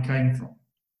the wine came from.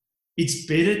 It's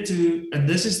better to, and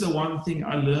this is the one thing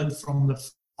I learned from the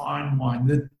fine wine,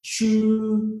 the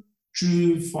true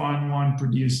fine wine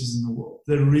producers in the world,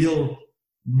 the real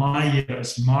my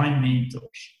heroes, my mentors,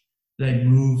 they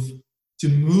move. To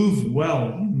move well,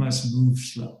 you must move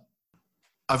slow.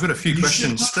 I've got a few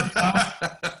questions.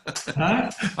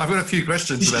 Huh? I've got a few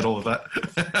questions about all of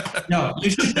that. No,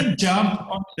 you shouldn't jump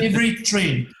on every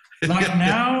trend. Like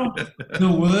now,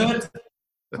 the word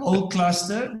whole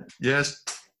cluster. Yes.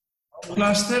 Whole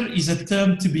cluster is a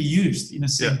term to be used in a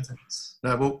sentence.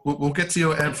 No, we'll get to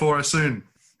your amphora soon,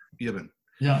 Ewan.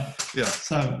 Yeah. Yeah.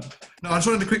 So No, I just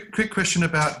wanted a quick question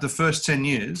about the first 10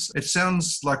 years. It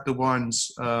sounds like the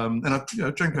wines, and I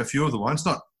drank a few of the wines,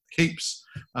 not heaps.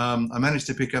 I managed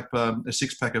to pick up a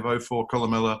 6-pack of 04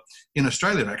 Columella in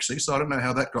Australia, actually, so I don't know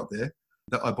how that got there.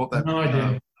 That I bought that. No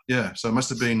idea. Yeah, so it must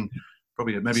have been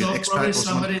maybe an expat probably or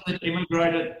something.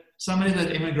 somebody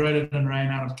that immigrated and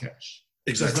ran out of cash.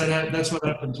 Exactly. That's what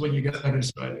happens when you go to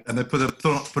Australia. And they put it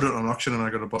on auction, and I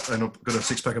got a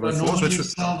 6-pack of 04s, which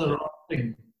was sell the wrong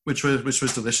thing. Which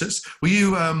was delicious. Were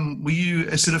you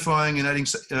acidifying and adding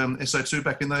SO2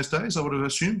 back in those days? I would have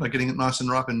assumed, like getting it nice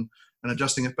and ripe and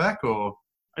adjusting it back, or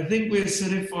I think we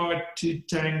acidified 2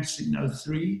 tanks in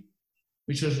 03,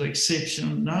 which was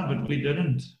exceptional. No, but we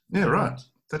didn't. Yeah, right.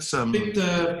 That's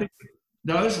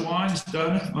those wines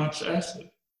don't have much acid.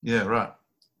 Yeah, right.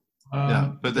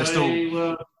 But they're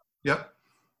still. Yep.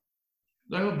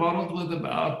 They were bottled with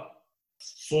about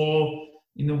 4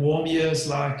 in the warm years,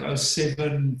 like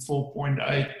 07,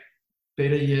 4.8.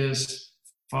 Better years,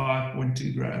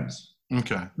 5.2 grams.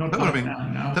 Okay. Not that would have been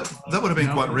now. That would have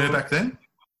been quite rare back then.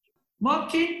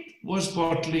 Mark Kent was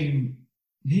bottling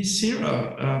his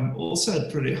Zero, also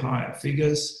at pretty high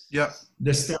figures. Yeah.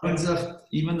 The Stellenzocht,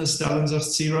 even the Stellenzocht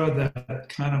Zero, that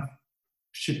kind of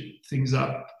shipped things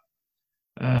up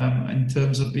in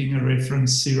terms of being a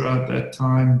reference Zero at that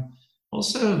time.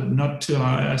 Also not too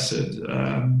high acid.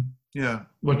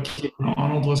 What Kevin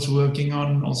Arnold was working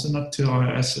on, also not too high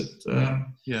acid.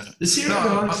 The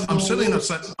Zero I'm certainly not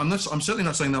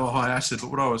saying they were high acid, but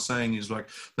what I was saying is like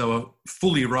they were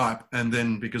fully ripe, and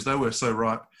then because they were so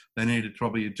ripe, they needed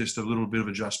probably just a little bit of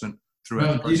adjustment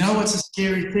throughout the process. You know what's a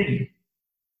scary thing?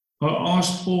 I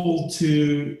asked Paul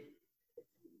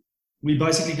we're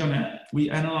basically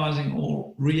reanalyzing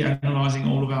all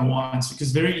of our wines,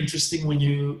 because very interesting when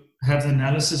you have the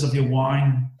analysis of your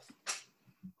wine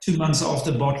 2 months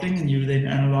after bottling and you then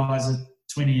analyze it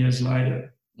 20 years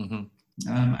later. Mm-hmm.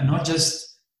 And not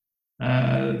just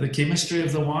the chemistry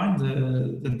of the wine,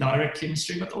 the direct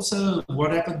chemistry, but also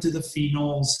what happened to the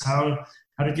phenols, how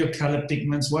did your color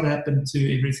pigments, what happened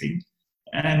to everything.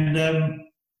 And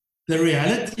the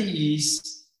reality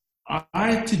is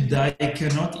I today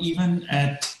cannot even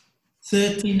add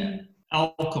 13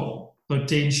 alcohol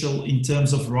potential in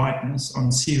terms of ripeness on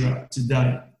Syrah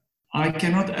today. I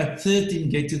cannot at 13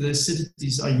 get to the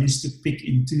acidities I used to pick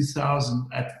in 2000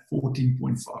 at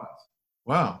 14.5.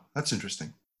 Wow, that's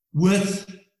interesting. With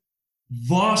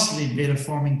vastly better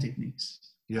farming techniques.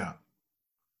 Yeah.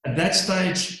 At that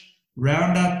stage,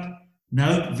 Roundup,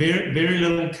 no, very, very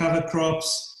little cover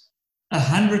crops,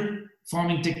 100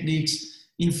 farming techniques,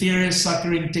 inferior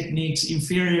suckering techniques,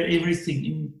 inferior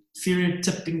everything, inferior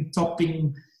tipping,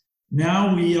 topping.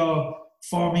 Now we are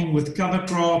farming with cover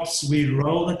crops, we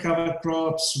roll the cover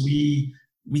crops, we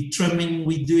trimming,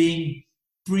 we're doing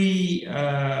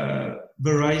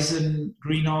pre-veraison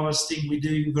green harvesting, we're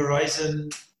doing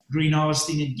veraison green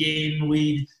harvesting again,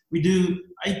 we do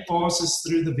 8 passes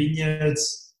through the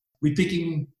vineyards, we're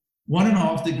picking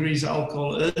 1.5 degrees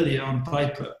alcohol earlier on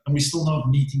paper, and we're still not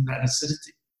meeting that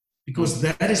acidity, because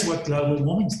that is what global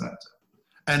warming's done.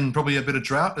 And probably a bit of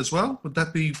drought as well. Would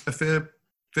that be a fair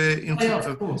influence?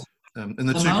 Yeah, of course. And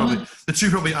the two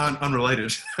probably aren't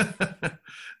unrelated.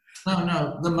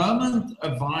 No. The moment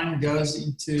a vine goes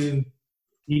into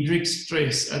hydric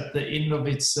stress at the end of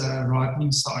its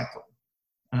ripening cycle,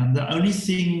 the only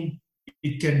thing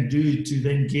it can do to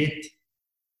then get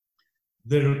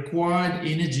the required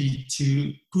energy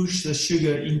to push the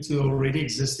sugar into already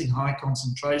existing high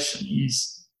concentration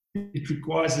is it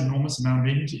requires enormous amount of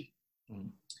energy.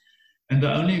 And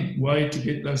the only way to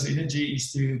get those energy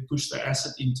is to push the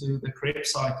acid into the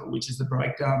Krebs cycle, which is the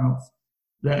breakdown of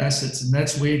the acids. And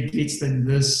that's where it gets then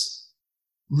this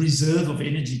reserve of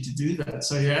energy to do that.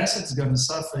 So your acid's going to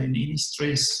suffer in any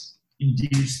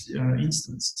stress-induced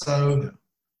instance. So,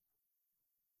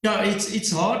 yeah,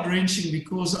 it's heart-wrenching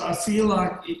because I feel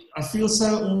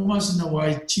so almost in a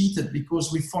way cheated,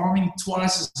 because we're farming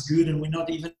twice as good and we're not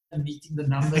even meeting the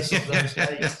numbers of those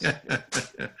days.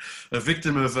 A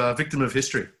victim of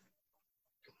history.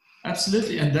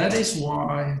 Absolutely, and that is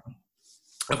why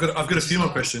I've got a few more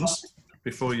questions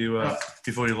before you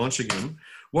launch again.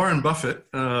 Warren Buffett,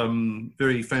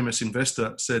 very famous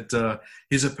investor, said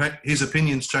his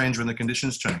opinions change when the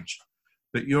conditions change,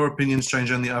 but your opinions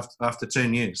change only after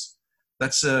 10 years.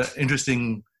 That's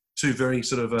interesting. Two very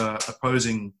sort of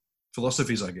opposing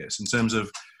philosophies, I guess, in terms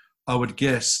of, I would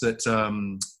guess that,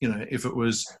 if it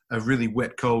was a really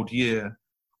wet, cold year,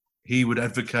 he would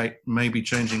advocate maybe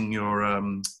changing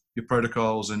your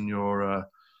protocols and your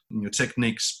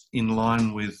techniques in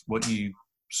line with what you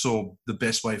saw the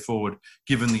best way forward,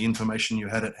 given the information you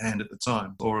had at hand at the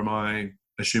time. Or am I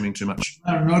assuming too much?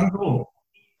 No, not at all.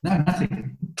 No,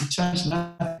 nothing. We changed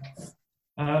nothing.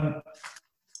 The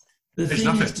There's thing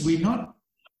nothing.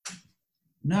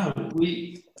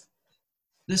 is,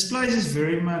 this place is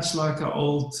very much like an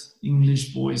old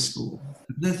English boys' school.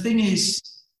 The thing is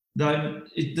that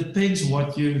it depends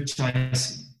what you're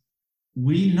chasing.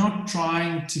 We're not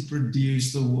trying to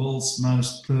produce the world's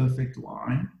most perfect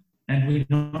wine, and we're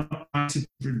not trying to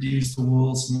produce the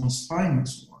world's most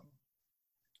famous wine.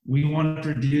 We want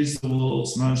to produce the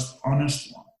world's most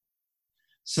honest wine.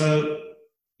 So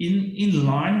in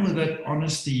line with that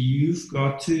honesty, you've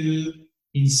got to,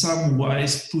 in some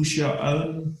ways, push your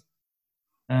own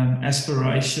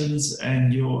aspirations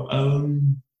and your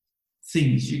own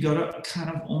things. You got to kind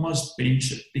of almost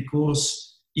bench it,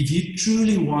 because if you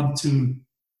truly want to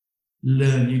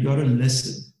learn, you got to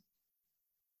listen.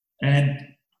 And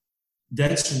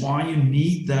that's why you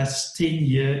need those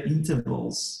 10-year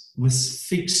intervals with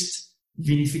fixed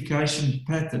vinification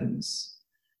patterns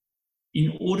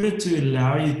in order to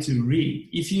allow you to read.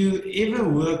 If you ever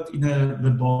worked in a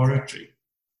laboratory,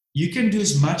 you can do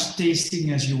as much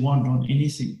testing as you want on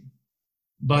anything,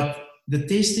 but the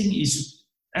testing is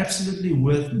absolutely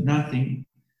worth nothing.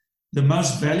 The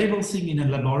most valuable thing in a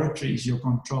laboratory is your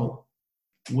control.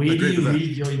 Where do you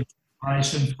read your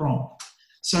information from?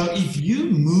 So if you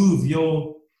move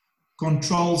your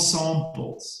control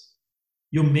samples,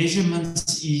 your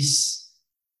measurements is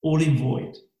all in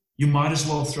void. You might as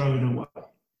well throw it away.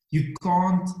 You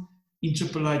can't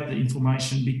interpolate the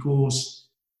information because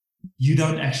you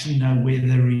don't actually know where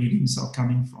the readings are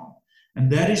coming from.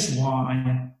 And that is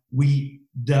why we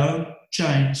don't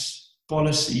change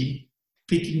policy,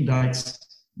 picking dates,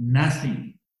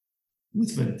 nothing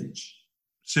with vintage.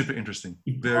 Super interesting.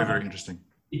 Very, very interesting.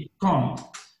 It can't.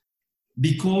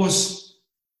 Because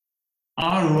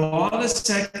I rather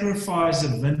sacrifice a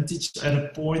vintage at a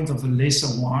point of a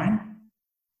lesser wine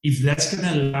if that's going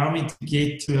to allow me to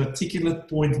get to a particular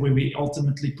point where we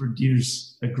ultimately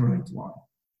produce a great wine.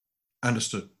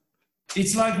 Understood.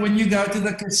 It's like when you go to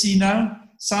the casino,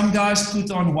 some guys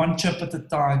put on one chip at a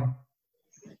time.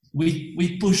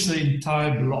 We push the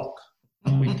entire block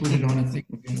and we put it on a thing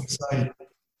and we say,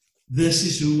 this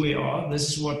is who we are, this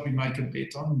is what we make a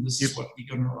bet on, and this is what we're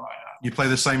going to ride out. You play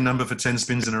the same number for 10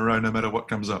 spins in a row no matter what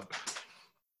comes up.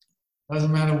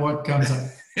 Doesn't matter what comes up.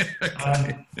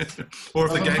 Or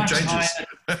if the game changes.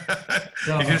 If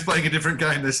you're just playing a different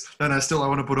game, I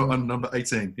want to put it on number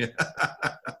 18. Yeah.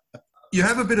 You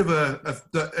have a bit of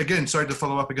again, sorry to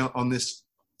follow up again on this.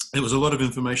 It was a lot of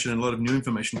information and a lot of new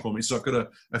information for me, so I've got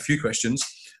a few questions.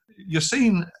 You're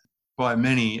seen by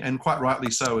many, and quite rightly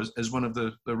so, as one of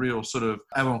the real sort of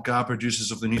avant-garde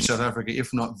producers of the New South Africa,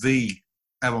 if not the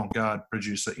avant-garde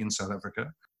producer in South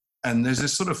Africa. And there's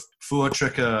this sort of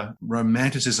Voortrekker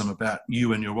romanticism about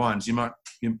you and your wines.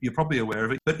 You're probably aware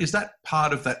of it. But is that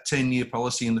part of that 10-year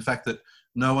policy, and the fact that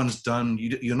no one's done,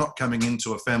 you're not coming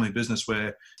into a family business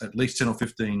where at least 10 or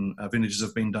 15 vintages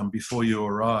have been done before you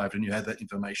arrived and you had that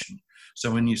information?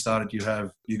 So when you started,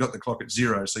 you got the clock at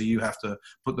zero, so you have to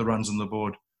put the runs on the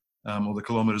board or the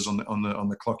kilometres on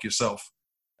the clock yourself.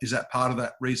 Is that part of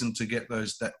that reason to get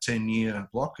that 10-year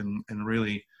block and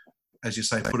really, as you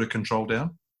say, put a control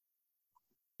down?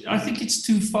 I think it's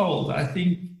twofold. I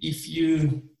think if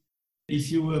you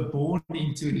were born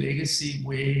into a legacy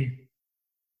where,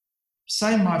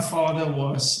 say my father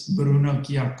was Bruno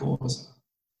Giacosa,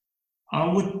 I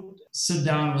would sit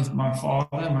down with my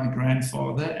father, my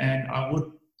grandfather, and I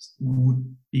would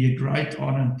be a great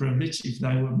honor and privilege if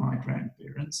they were my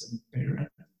grandparents and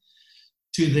parents,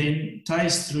 to then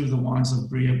taste through the wines of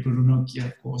Bruno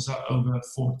Giacosa over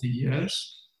 40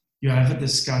 years. You have a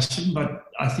discussion, but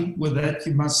I think with that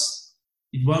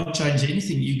it won't change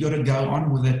anything. You got to go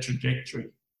on with that trajectory,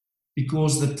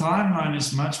 because the timeline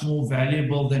is much more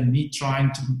valuable than me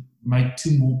trying to make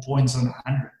 2 more points on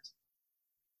 100.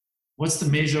 What's the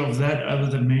measure of that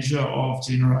over the measure of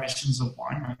generations of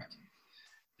winemaking?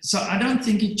 So I don't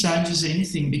think it changes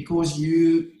anything, because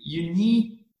you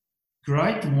need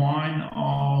great wine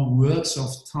are works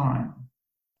of time.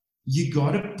 You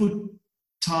got to put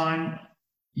time.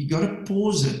 You got to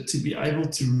pause it to be able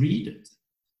to read it.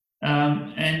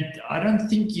 And I don't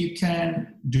think you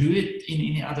can do it in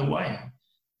any other way.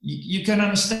 You can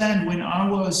understand, when I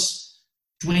was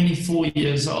 24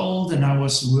 years old and I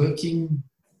was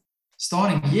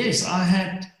starting, yes, I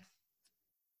had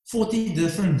 40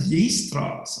 different yeast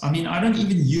trials. I mean, I don't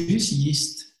even use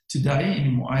yeast today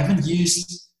anymore. I haven't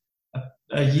used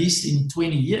a yeast in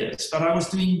 20 years, but I was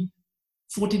doing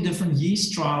 40 different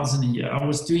yeast trials in a year. I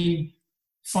was doing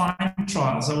fine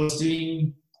trials.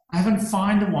 I haven't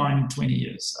fined a wine in 20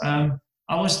 years. I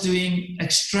I was doing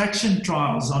extraction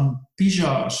trials on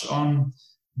Pijage, on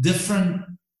different,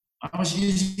 I was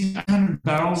using 100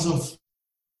 barrels of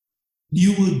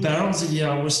new wood barrels a year.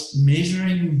 I was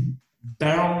measuring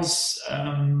barrels,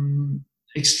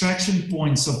 extraction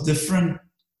points of different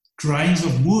grains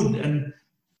of wood. And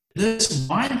this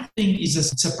wine thing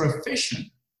it's a profession.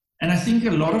 And I think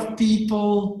a lot of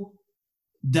people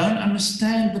don't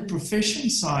understand the profession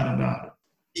side about it.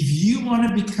 If you want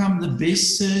to become the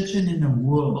best surgeon in the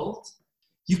world,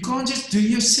 you can't just do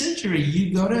your surgery.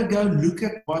 You got to go look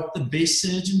at what the best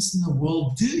surgeons in the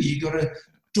world do. You got to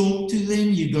talk to them.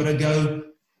 You got to go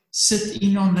sit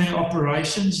in on their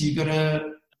operations. You got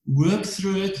to work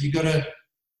through it. You got to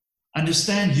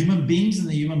understand human beings and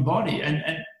the human body. And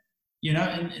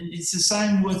it's the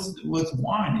same with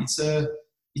wine. It's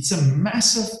a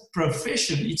massive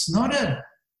profession. It's not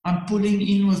I'm pulling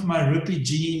in with my rippy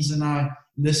jeans and I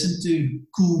listen to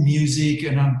cool music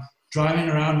and I'm driving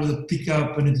around with a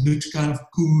pickup and it looks kind of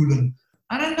cool. And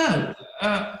I don't know.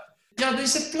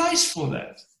 There's a place for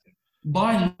that.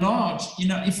 By and large,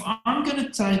 if I'm going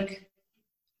to take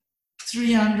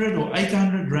 300 or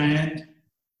 800 Rand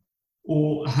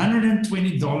or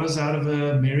 $120 out of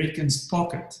an American's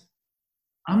pocket,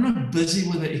 I'm not busy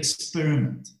with the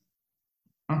experiment.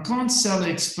 I can't sell an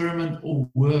experiment or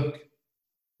work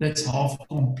that's half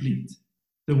complete.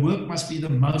 The work must be the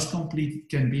most complete it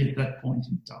can be at that point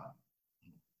in time.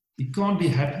 It can't be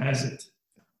haphazard.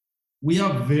 We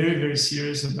are very, very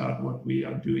serious about what we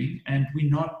are doing, and we're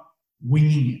not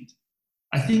winging it.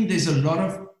 I think there's a lot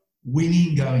of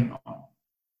winging going on.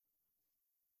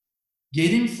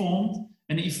 Get informed,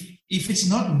 and if it's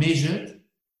not measured,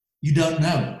 you don't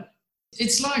know.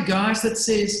 It's like guys that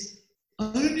says,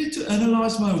 I don't need to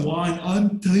analyze my wine.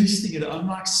 I'm tasting it. I'm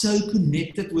like so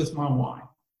connected with my wine.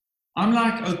 I'm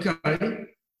like, okay,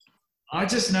 I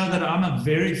just know that I'm a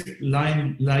very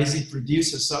lame, lazy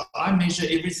producer. So I measure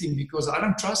everything because I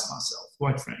don't trust myself,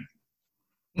 quite frankly.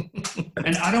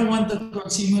 And I don't want the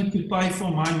consumer to pay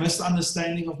for my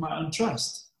misunderstanding of my own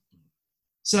trust.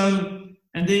 So,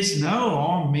 and there's no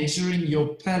harm measuring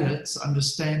your palate's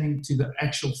understanding to the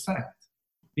actual fact,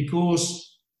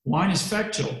 because wine is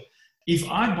factual. If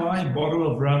I buy a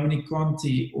bottle of Romani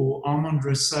Conti or Armand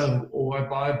Rousseau, or I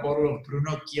buy a bottle of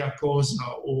Bruno Chiacosa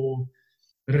or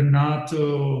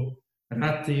Renato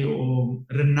Ratti or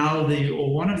Rinaldi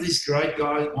or one of these great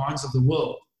wines of the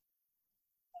world,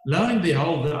 lo and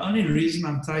behold, the only reason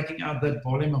I'm taking out that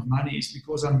volume of money is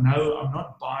because I know I'm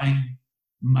not buying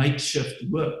makeshift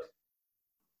work.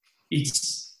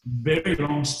 It's very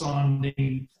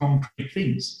long-standing concrete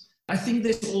things. I think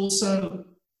there's also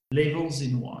levels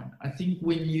in wine. I think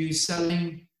when you're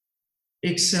selling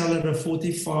Excel at a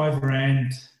 45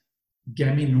 Rand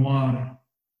Gamay Noir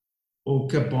or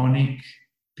Carbonic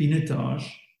Pinotage,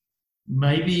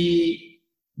 maybe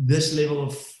this level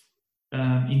of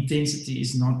intensity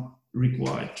is not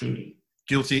required, truly.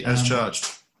 Guilty as charged.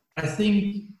 I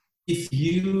think if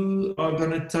you are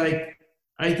going to take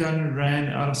 800 Rand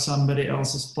out of somebody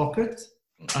else's pocket,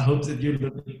 I hope that you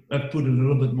put a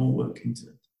little bit more work into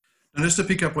it. And just to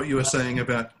pick up what you were saying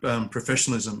about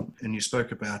professionalism, and you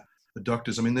spoke about the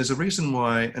doctors, I mean, there's a reason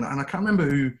why, and I can't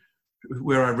remember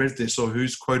where I read this or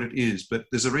whose quote it is, but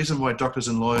there's a reason why doctors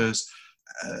and lawyers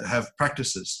have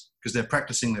practices, because they're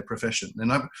practicing their profession.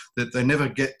 They never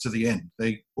get to the end.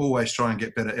 They always try and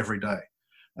get better every day.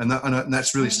 And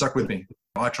that's really stuck with me.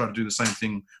 I try to do the same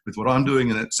thing with what I'm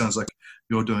doing, and it sounds like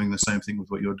you're doing the same thing with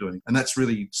what you're doing. And that's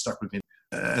really stuck with me.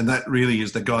 And that really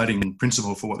is the guiding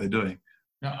principle for what they're doing.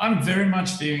 Now, I'm very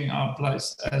much viewing our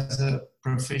place as a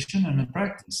profession and a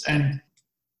practice. And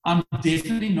I'm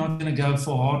definitely not going to go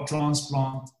for heart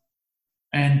transplant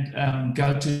and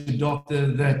go to a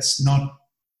doctor that's not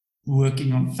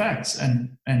working on facts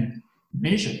and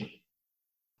measure.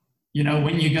 You know,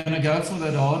 when you're going to go for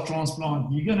that heart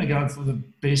transplant, you're going to go for the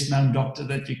best known doctor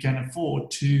that you can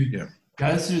afford to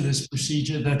go through this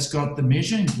procedure that's got the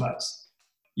measure in place.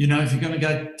 You know, if you're going to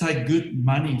go take good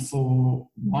money for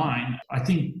wine, I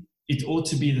think it ought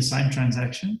to be the same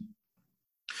transaction.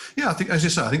 Yeah, I think, as you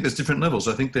say, I think there's different levels.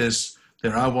 I think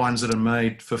there are wines that are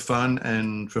made for fun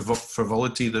and for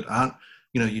frivolity that aren't,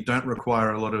 you don't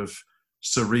require a lot of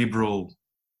cerebral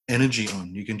energy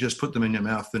on. You can just put them in your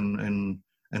mouth and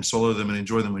swallow them and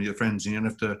enjoy them with your friends. And you don't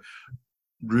have to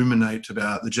ruminate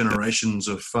about the generations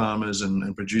of farmers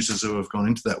and producers who have gone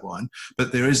into that wine.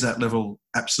 But there is that level,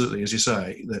 absolutely, as you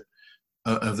say, that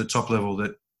of the top level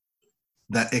that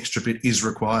extra bit is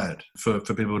required for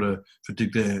people to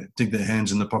dig their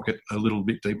hands in the pocket a little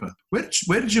bit deeper.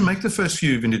 Where did you make the first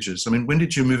few vintages? I mean, when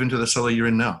did you move into the cellar you're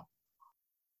in now?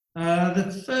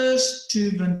 The first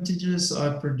 2 vintages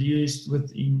I produced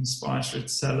within Spice Root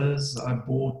Cellars. I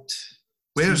bought.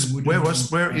 Where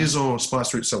is all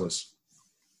Spice Root Cellars?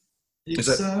 Is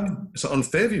it on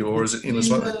Fairview or is it in the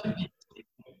Swartland?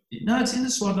 No, it's in the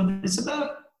Swartland. It's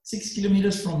about 6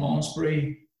 kilometers from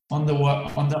Malmesbury on the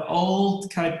old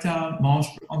Cape Town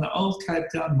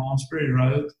Malmesbury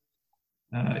Road.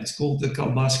 It's called the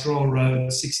Kalbaskraal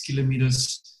Road. 6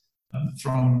 kilometers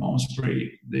from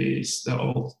Malmesbury. There's the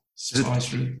old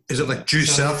Spice Root. Is it like due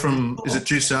south from? Is it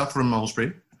due south from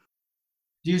Malmesbury?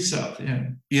 Due south, yeah.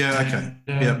 Yeah. Okay.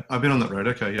 Yeah, I've been on that road.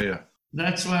 Okay. Yeah.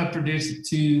 That's why I produced the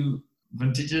 2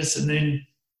 vintages, and then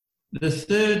the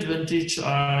 3rd vintage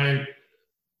I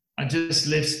just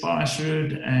left Spice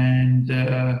Root, and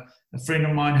a friend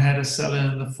of mine had a cellar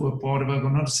in the Voor Paardeberg,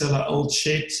 or not a cellar, old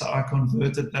shed, so I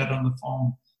converted that on the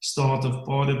farm start of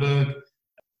Paardeberg.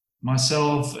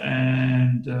 Myself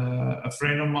and a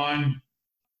friend of mine,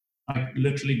 I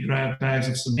literally grabbed bags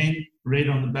of cement, read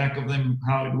on the back of them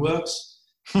how it works,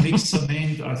 mixed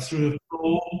cement, I threw a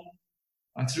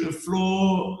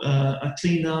floor, I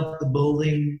cleaned up the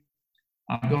building.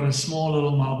 I got a small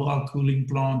little mobile cooling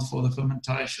plant for the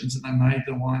fermentations, and I made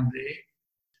the wine there.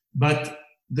 But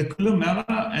the Columella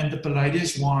and the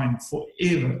Palladius wine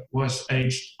forever was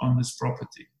aged on this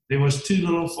property. There was 2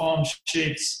 little farm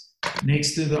sheds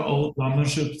next to the old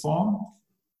Lummershoek farm,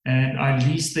 and I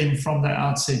leased them from the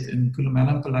outset, and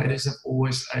Columella and Palladius have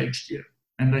always aged here.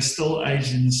 And they still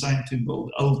age in the same 2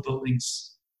 old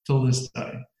buildings till this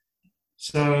day.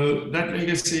 So that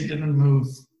legacy didn't move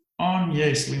on.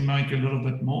 Yes, we make a little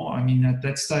bit more. I mean, at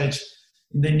that stage,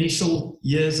 in the initial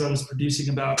years, I was producing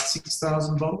about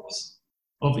 6,000 bottles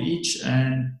of each,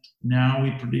 and now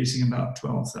we're producing about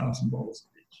 12,000 bottles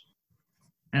of each.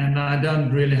 And I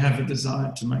don't really have a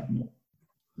desire to make more.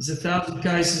 It's 1,000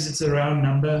 cases, it's a round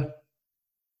number.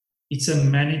 It's a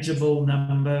manageable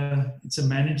number. It's a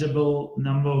manageable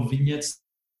number of vineyards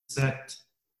that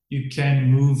you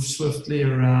can move swiftly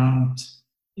around.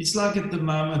 It's like at the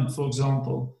moment, for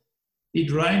example,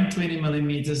 it rained 20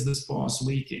 millimeters this past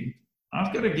weekend.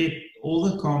 I've got to get all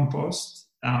the compost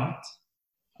out.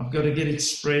 I've got to get it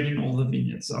spread in all the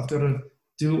vineyards. I've got to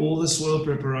do all the soil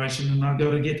preparation, and I've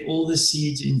got to get all the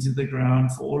seeds into the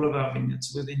ground for all of our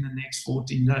vineyards within the next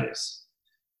 14 days.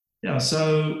 Yeah,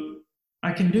 so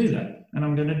I can do that, and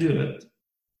I'm going to do it.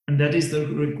 And that is the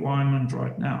requirement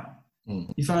right now.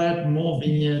 If I had more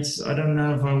vineyards, I don't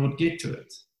know if I would get to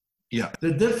it. Yeah.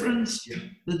 The difference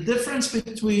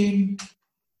between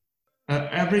an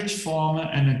average farmer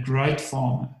and a great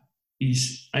farmer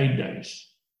is 8 days.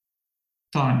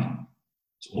 Timing.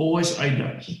 It's always 8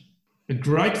 days. A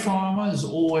great farmer is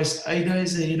always 8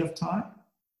 days ahead of time,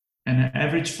 and an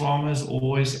average farmer is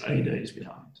always 8 days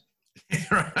behind.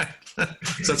 Right.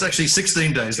 So it's actually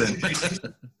 16 days then.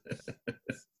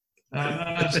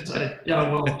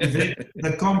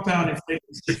 The compound effect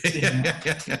is 16.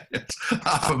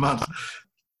 Half a month.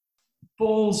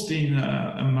 Paul's been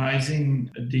an amazing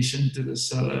addition to the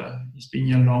cellar. He's been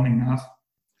here long enough.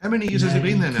 How many years has he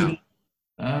been there now?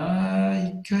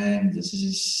 He came, this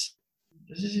is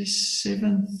his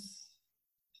 7th, I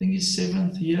think his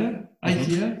 7th year, 8th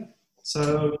year.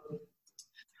 So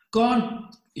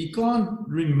he can't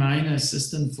remain an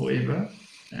assistant forever.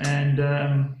 And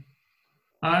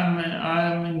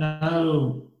I'm in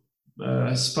no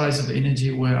space of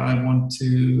energy where I want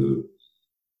to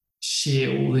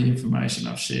share all the information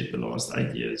I've shared the last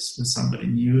 8 years with somebody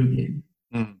new again.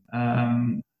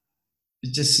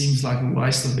 It just seems like a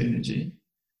waste of energy.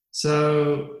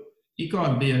 So he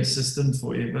can't be an assistant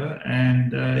forever,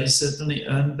 and he certainly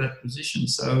earned that position.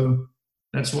 So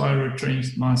that's why I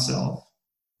retrenched myself,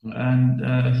 and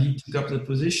he took up the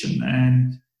position.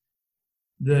 And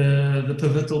the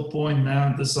pivotal point now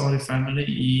at the Sari family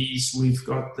is we've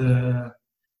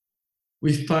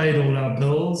paid all our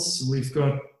bills. We've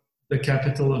got the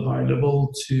capital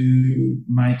available to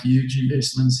make huge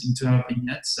investments into our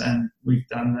vineyards, and we've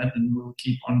done that, and we'll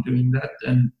keep on doing that.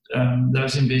 And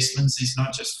those investments is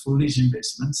not just foolish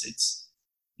investments;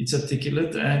 it's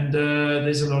articulate, and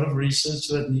there's a lot of research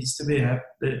that needs to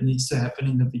happen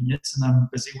in the vineyards, and I'm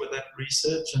busy with that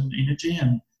research and energy,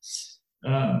 and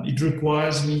it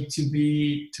requires me to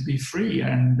be free,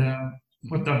 and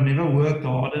what I've never worked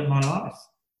hard in my life,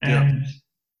 and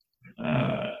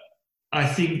I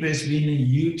think there's been a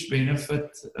huge benefit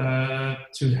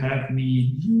to have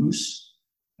me loose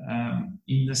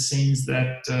in the sense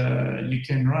that you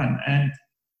can run. And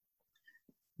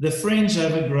the French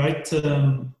have a great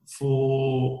term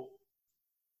for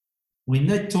when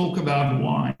they talk about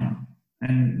wine,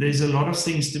 and there's a lot of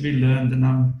things to be learned, and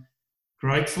I'm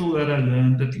grateful that I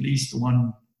learned at least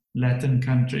one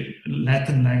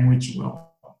Latin language, well,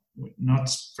 not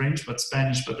French, but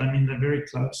Spanish, but I mean, they're very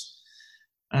close,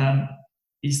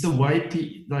 is the way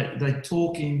they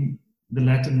talk in the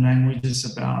Latin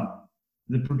languages about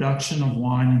the production of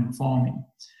wine and farming.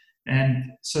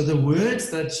 And so the words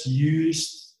that's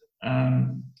used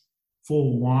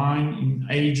for wine in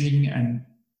aging and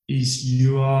is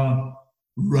you are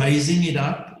raising it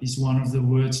up is one of the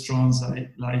words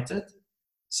translated.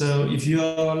 So if you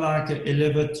are like an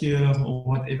elevateur or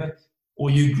whatever, or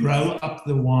you grow up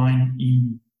the wine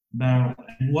in barrel.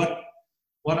 And what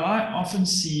I often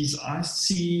see is I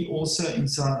see also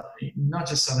not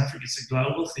just South Africa, it's a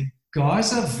global thing.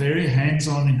 Guys are very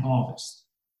hands-on in harvest.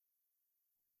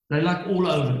 They're like all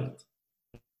over it.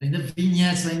 In the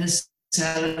vineyards, they're in the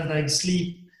cellar, they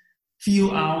sleep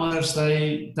few hours,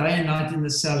 they day and night in the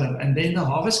cellar. And then the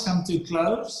harvest come to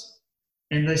close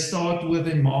and they start with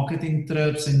their marketing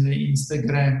trips and the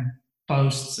Instagram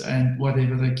posts and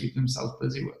whatever they keep themselves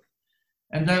busy with.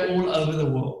 And they're all over the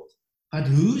world. But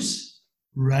who's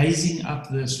raising up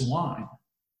this wine?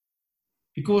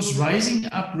 Because raising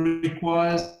up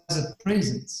requires a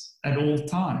presence at all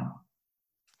time.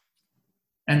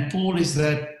 And Paul is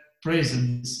that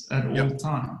presence at all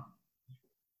time.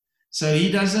 So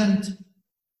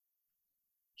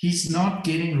he's not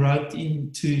getting roped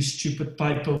into stupid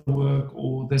paperwork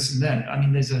or this and that. I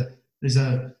mean, there's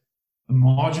a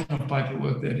margin of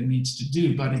paperwork that he needs to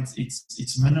do, but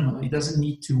it's minimal. He doesn't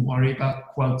need to worry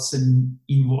about quotes and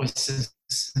invoices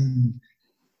and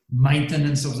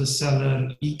maintenance of the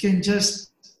cellar. He can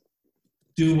just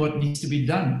do what needs to be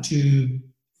done to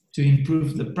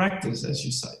improve the practice, as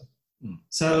you say.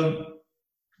 So,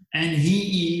 and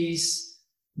he is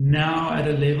now at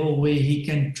a level where he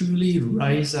can truly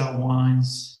raise our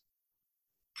wines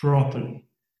properly.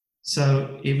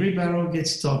 So every barrel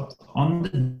gets stopped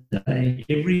on the day,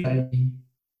 every day,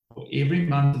 for every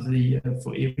month of the year,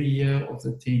 for every year of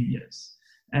the 10 years.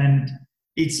 And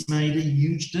it's made a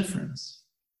huge difference.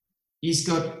 He's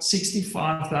got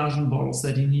 65,000 bottles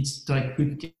that he needs to take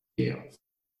good care of.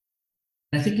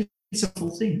 I think it's a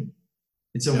full thing.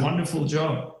 It's a wonderful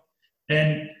job.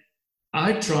 And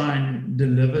I try and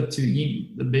deliver to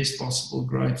him the best possible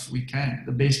grapes we can,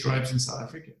 the best grapes in South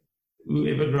Africa.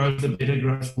 Whoever grows the better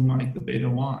grapes will make the better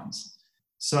wines.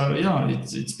 So yeah,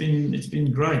 it's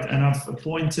been great. And I've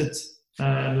appointed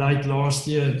late last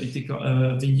year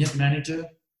vineyard manager,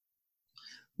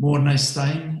 Morne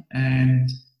Steyn,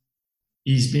 and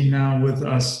he's been now with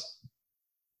us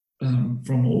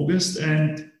from August.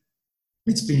 And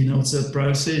it's been also a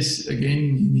process.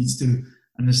 Again, he needs to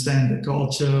understand the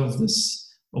culture of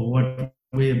this, of what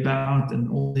we're about and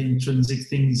all the intrinsic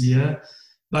things here.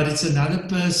 But it's another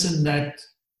person that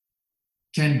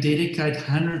can dedicate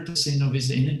 100% of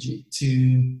his energy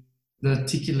to the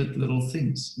articulate little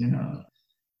things, you know.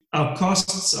 Our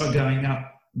costs are going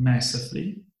up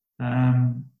massively.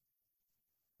 Our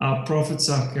profits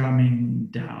are coming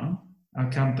down. Our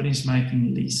company's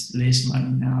making less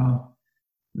money now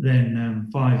than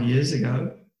 5 years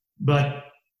ago. But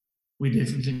we're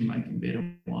definitely making better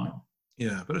wine.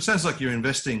 Yeah, but it sounds like you're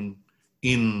investing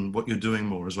in what you're doing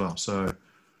more as well. So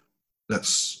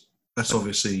that's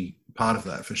obviously part of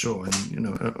that for sure. And, you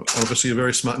know, obviously a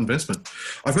very smart investment.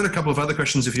 I've got a couple of other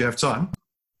questions if you have time.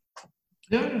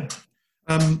 Yeah.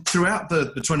 Throughout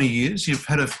the 20 years, you've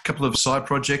had a couple of side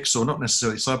projects, or not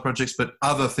necessarily side projects, but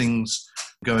other things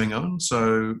going on.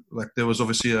 So like there was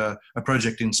obviously a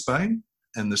project in Spain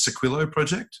and the Sequillo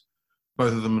project.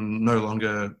 Both of them are no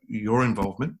longer your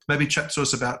involvement. Maybe chat to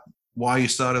us about why you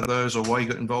started those or why you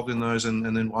got involved in those and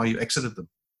then why you exited them.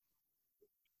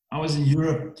 I was in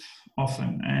Europe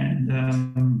often,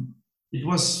 and it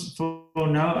was for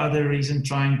no other reason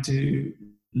trying to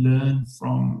learn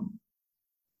from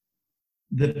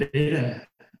the better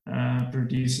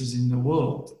producers in the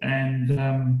world. And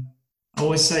I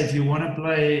always say, if you want to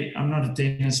play, I'm not a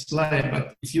tennis player,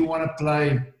 but if you want to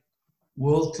play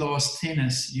world-class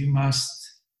tennis, you're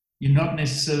not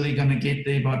necessarily going to get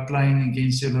there by playing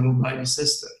against your little baby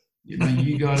sister. You know,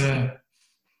 you got to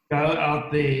go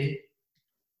out there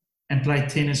and play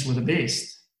tennis with the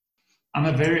best. I'm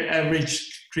a very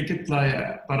average cricket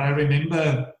player, but I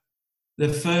remember the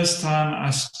first time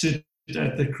I stood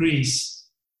at the crease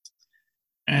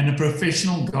and a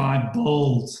professional guy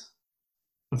bowled,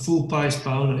 a full-pace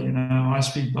bowler, you know, a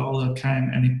high-speed bowler came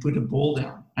and he put a ball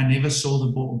down. I never saw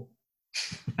the ball.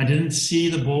 I didn't see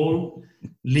the ball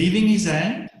leaving his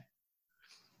hand.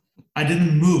 I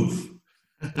didn't move.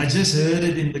 I just heard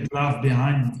it in the glove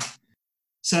behind me.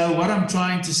 So what I'm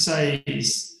trying to say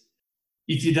is,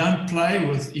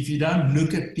 if you don't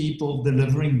look at people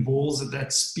delivering balls at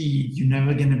that speed, you're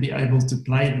never going to be able to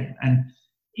play them. And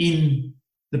in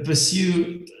the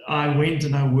pursuit, I went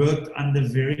and I worked under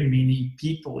very many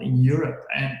people in Europe,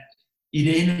 and it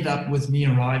ended up with me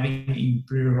arriving in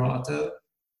Priorato.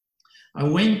 I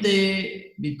went there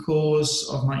because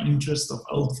of my interest of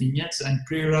old vineyards, and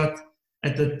Priorat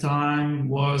at the time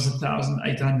was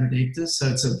 1,800 hectares, so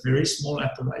it's a very small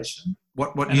appellation.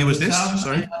 What year was this?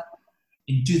 Sorry?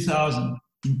 In 2000.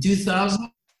 In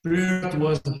 2000, Priorat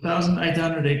was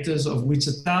 1,800 hectares, of which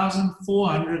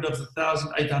 1,400 of the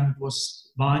 1,800 was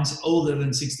vines older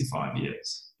than 65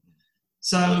 years.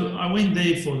 So I went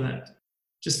there for that.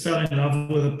 Just fell in love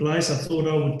with the place. I thought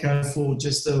I would go for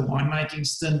just a winemaking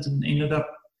stint, and ended up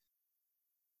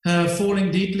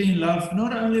falling deeply in love,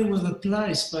 not only with the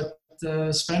place, but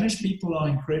Spanish people are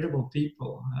incredible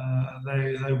people.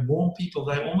 They're warm people.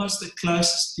 They're almost the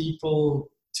closest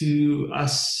people to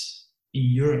us in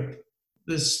Europe.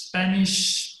 The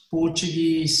Spanish,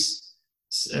 Portuguese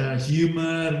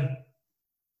humor,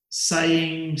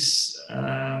 sayings,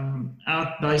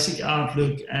 basic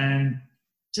outlook, and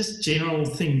just general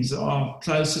things are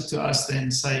closer to us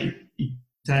than, say,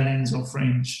 Italians or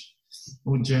French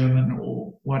or German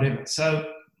or whatever. So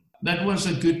that was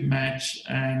a good match,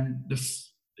 and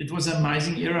it was an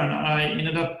amazing era. And I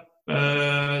ended up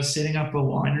setting up a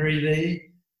winery there,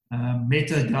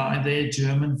 met a guy there,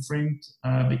 German friend,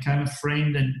 became a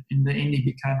friend, and in the end he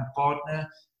became a partner,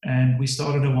 and we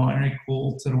started a winery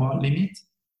called Terroir Limit.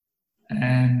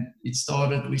 And we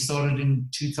started in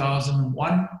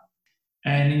 2001.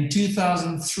 And in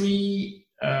 2003,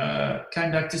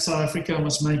 came back to South Africa and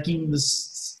was making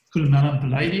this Columella and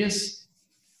Palladius.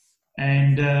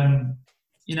 And,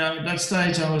 at that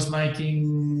stage I was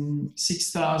making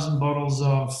 6,000 bottles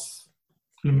of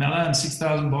Columella and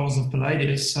 6,000 bottles of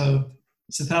Palladius. So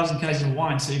it's 1,000 cases of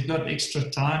wine. So you've got extra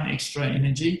time, extra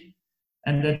energy.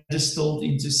 And that distilled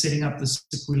into setting up the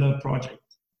Sequilo project.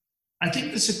 I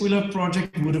think the Sequilo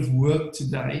project would have worked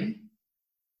today.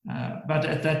 But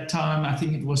at that time, I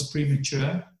think it was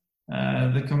premature.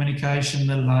 The communication,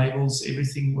 the labels,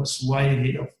 everything was way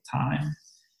ahead of time.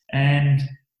 And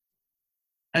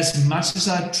as much as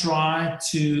I tried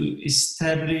to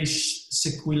establish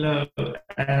Sequilo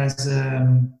as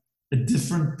a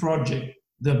different project,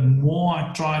 the more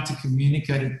I tried to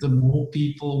communicate it, the more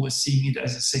people were seeing it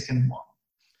as a second one.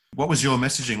 What was your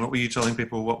messaging? What were you telling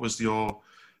people? What was your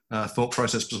thought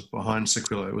process behind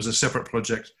Sequilo? It was a separate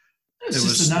project. It's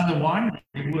just another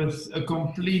winery with a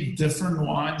complete different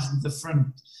wines and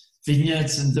different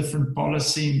vineyards and different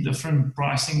policy and different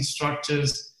pricing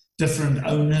structures, different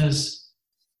owners.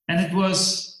 And I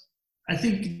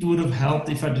think it would have helped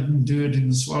if I didn't do it in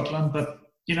Swartland, but,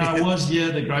 I was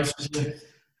here, the grapes was here.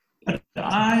 But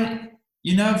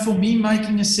for me,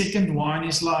 making a second wine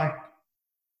is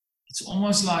it's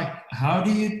almost like, how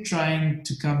do you train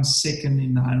to come second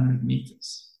in 100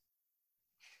 meters?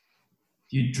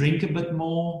 Do you drink a bit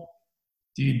more?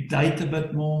 Do you date a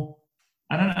bit more?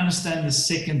 I don't understand the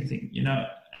second thing,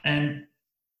 and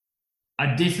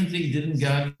I definitely didn't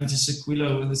go into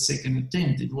Sequilo with a second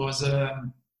attempt. It was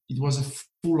a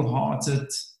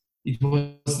full-hearted, it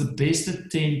was the best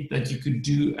attempt that you could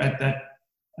do at that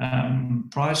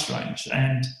price range.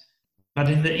 But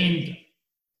in the end,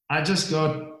 I just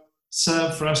got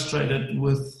so frustrated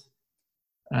with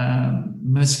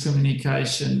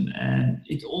miscommunication, and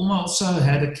it also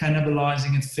had a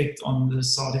cannibalizing effect on the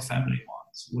Sade family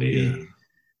wines, where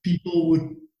people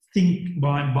would think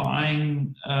by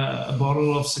buying a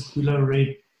bottle of Sequilo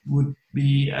Red would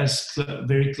be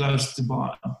very close to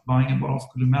buying a bottle of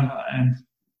Columella. And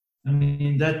I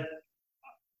mean,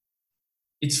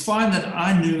 it's fine that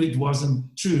I knew it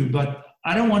wasn't true, but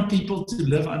I don't want people to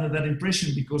live under that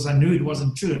impression, because I knew it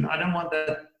wasn't true, and I don't want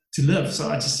that to live. So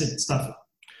I just said, stuff it.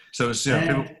 So it's,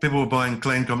 people were buying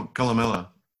clean Columella.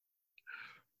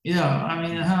 Yeah, I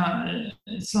mean,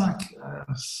 it's like...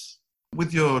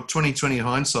 With your 2020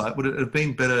 hindsight, would it have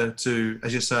been better to,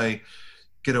 as you say,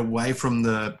 get away from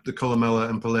the Columella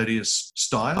and Palladius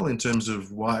style in terms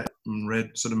of white and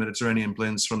red sort of Mediterranean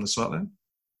blends from the Swartland?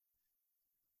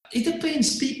 It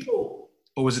depends, people.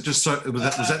 Or was it just so?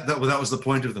 That was the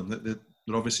point of them, that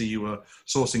obviously you were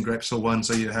sourcing grapes for one,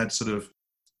 so you had sort of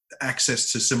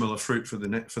access to similar fruit for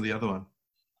the other one.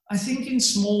 I think in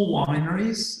small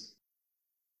wineries,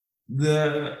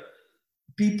 the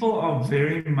people are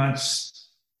very much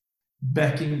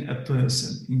backing a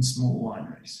person in small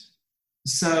wineries.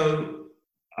 So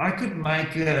I could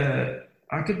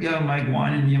go make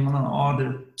wine in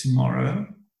Hemelanaarde tomorrow,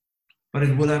 but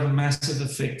it will have a massive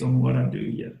effect on what I do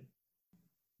here,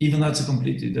 even though it's a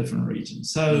completely different region.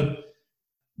 So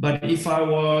But if I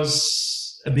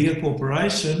was a bigger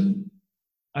corporation,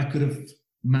 I could have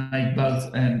made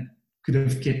both and could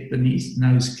have kept the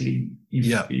nose clean, if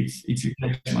you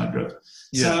catch my drift.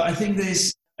 Yeah. So I think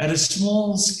there's, at a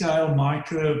small scale,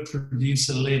 micro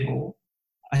producer level,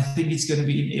 I think it's going to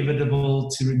be inevitable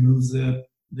to remove the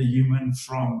human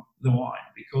from the wine,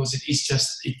 because it's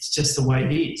just the way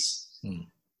it is.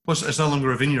 Well, it's no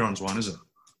longer a vineyard's wine, is it?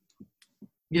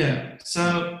 Yeah.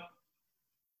 So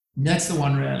that's the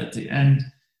one reality. And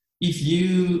if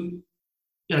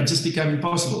it just became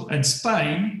impossible. And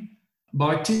Spain,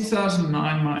 by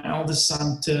 2009, my eldest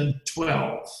son turned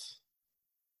 12.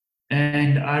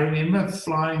 And I remember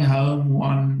flying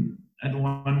home at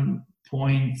one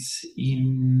point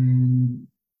in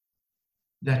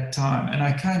that time. And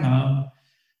I came home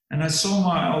and I saw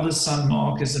my eldest son,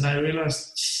 Marcus, and I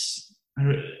realized, for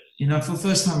the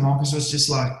first time, Marcus was just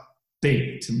like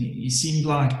big to me. He seemed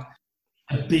like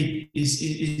a big,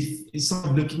 he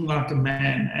started looking like a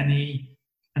man.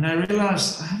 And I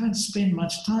realized I haven't spent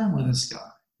much time with this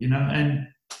guy, and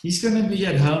he's going to be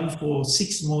at home for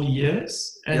 6 more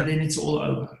years, and then it's all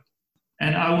over.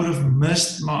 And I would have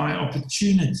missed my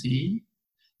opportunity.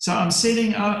 So I'm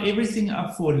setting everything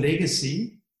up for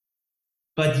legacy,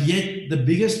 but yet the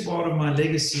biggest part of my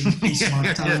legacy is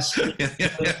my time.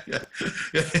 Yeah.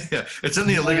 It's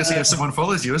only a legacy if someone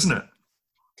follows you, isn't it?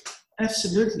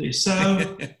 Absolutely. So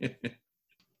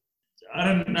I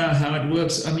don't know how it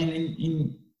works. I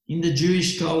mean, in the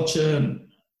Jewish culture,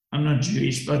 I'm not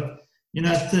Jewish, but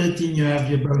at 13 you have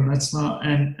your bar mitzvah,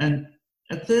 and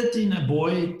at 13 a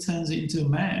boy turns into a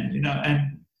man,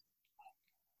 and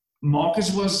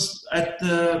Marcus was at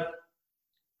the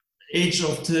edge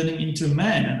of turning into a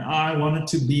man, and I wanted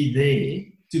to be there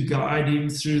to guide him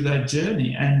through that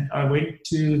journey. And I went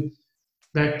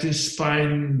back to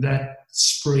Spain that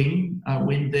spring. I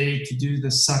went there to do the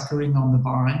suckering on the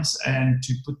vines and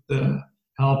to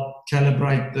help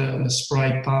calibrate the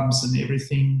spray pumps and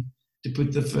everything, to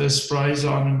put the first sprays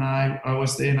on. And I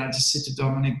was there, and I just said to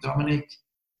Dominic,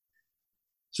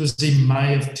 this was in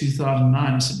May of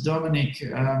 2009. I said, Dominic,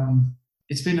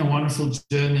 it's been a wonderful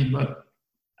journey, but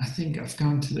I think I've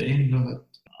come to the end of it.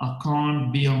 I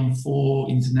can't be on 4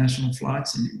 international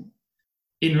flights anymore.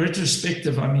 In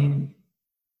retrospective, I mean,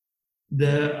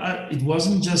 it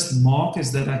wasn't just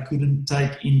Marcus that I couldn't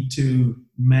take into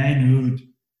manhood.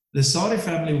 The Sardi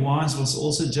family wines was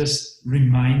also just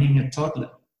remaining a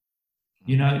toddler,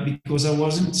 because I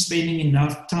wasn't spending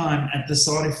enough time at the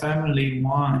Sardi family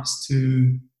wines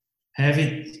to have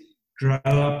it grow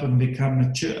up and become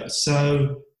mature.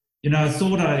 So, I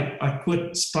thought I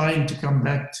quit Spain to come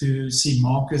back to see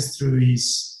Marcus through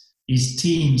his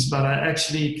teens, but I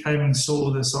actually came and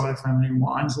saw the Sardi family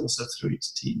wines also through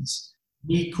his teens.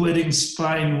 Me quitting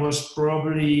Spain was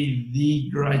probably the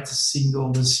greatest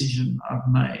single decision I've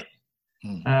made.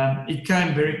 It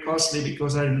came very costly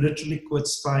because I literally quit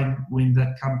Spain when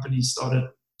that company started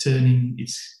turning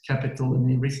its capital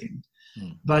and everything.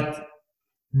 But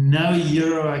no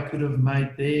euro I could have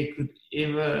made there could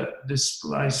ever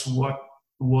displace what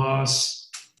was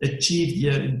achieved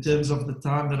here in terms of the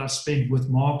time that I spent with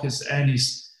Marcus and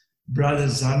his brother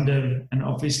Zander, and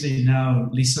obviously now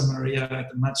Lisa Maria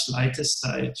at a much later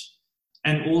stage,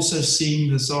 and also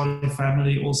seeing the Sardi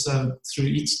family also through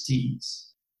its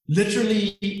teens.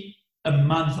 Literally a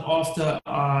month after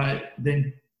I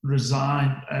then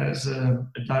resigned as a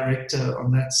director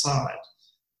on that side,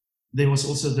 there was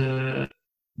also the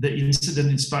incident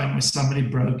in Spain where somebody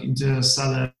broke into a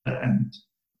cellar, and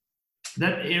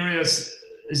that area is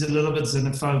a little bit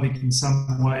xenophobic in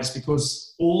some ways,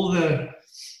 because all the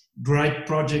great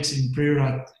projects in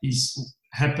Priorat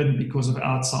happened because of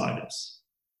outsiders.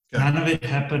 None of it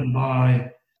happened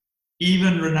by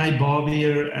even René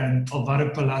Barbier and Alvaro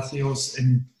Palacios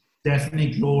and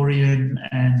Daphne Glorian,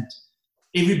 and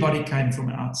everybody came from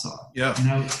outside.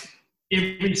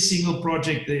 Every single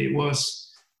project there was.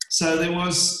 So there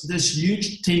was this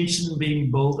huge tension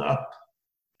being built up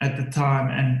at the time,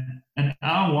 and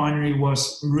our winery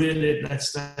was really at that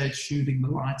stage shooting the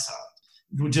lights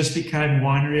out. It just became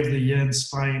Winery of the Year in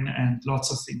Spain and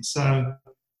lots of things. So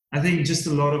I think just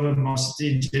a lot of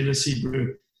animosity and jealousy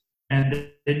grew. And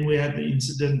then we had the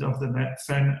incident of the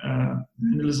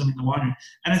vandalism in the winery.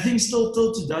 And I think still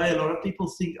till today, a lot of people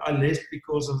think I left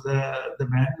because of the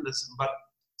vandalism. But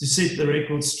to set the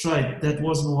record straight, that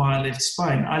wasn't why I left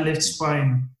Spain. I left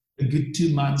Spain a good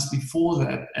 2 months before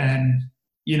that. And,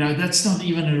 that's not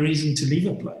even a reason to leave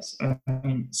a place. I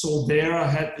mean, Soldera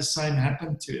had the same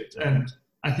happen to it. And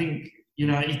I think,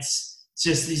 it's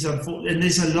just these unfortunate, and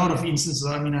there's a lot of instances.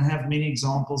 I mean, I have many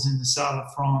examples in the south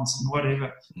of France and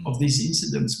whatever of these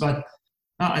incidents, but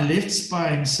I left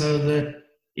Spain so that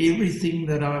everything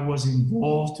that I was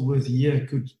involved with here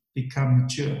could become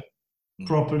mature,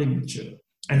 properly mature,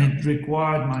 and it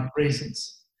required my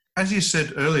presence. As you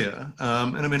said earlier,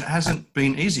 and I mean, it hasn't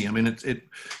been easy. I mean,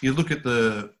 you look at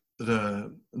the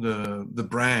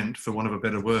brand, for want of a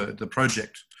better word, the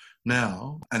project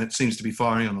now, and it seems to be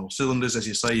firing on all cylinders. As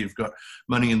you say, you've got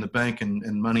money in the bank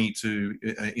and money to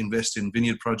invest in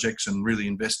vineyard projects and really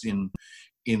invest in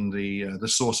the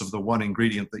source of the one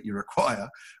ingredient that you require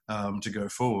to go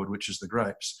forward, which is the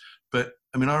grapes. But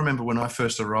I mean, I remember when I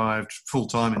first arrived full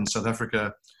time in South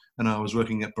Africa, and I was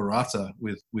working at Barata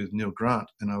with Neil Grant,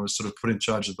 and I was sort of put in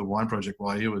charge of the wine project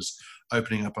while he was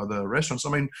opening up other restaurants. I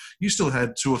mean, you still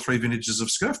had 2 or 3 vintages of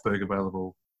Skurfberg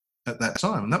available at that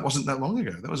time, and that wasn't that long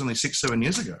ago. That was only 6-7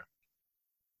 years ago.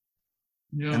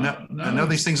 Yeah, and now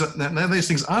these things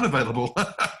aren't available.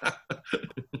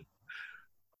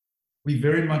 We're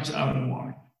very much out of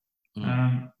wine,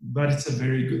 but it's a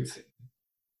very good thing.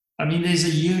 I mean, there's a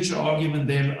huge argument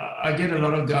there. I get a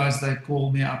lot of guys that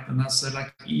call me up and I say,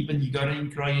 like, even you got to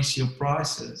increase your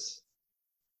prices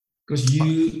because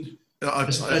you. I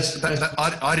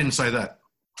didn't say that.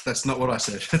 That's not what I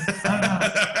said.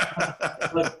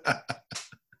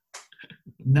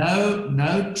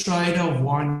 No trader of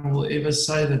wine will ever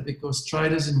say that, because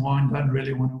traders in wine don't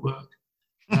really want to work.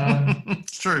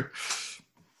 It's true.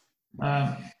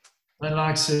 They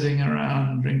like sitting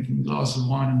around drinking a glass of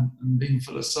wine and being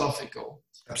philosophical.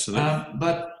 Absolutely.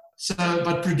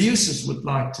 But producers would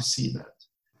like to see that.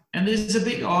 And there's a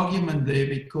big argument there,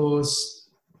 because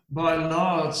by and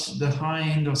large, the high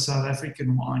end of South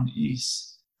African wine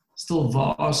is still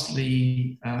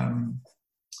vastly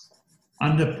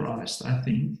underpriced, I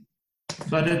think.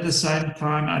 But at the same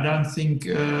time, I don't think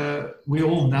we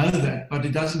all know that, but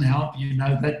it doesn't help you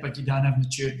know that, but you don't have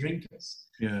mature drinkers.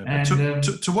 Yeah. And,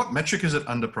 to what metric is it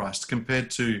underpriced compared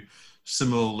to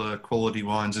similar quality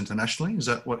wines internationally? Is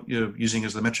that what you're using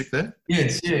as the metric there?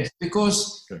 Yes,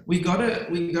 because we gotta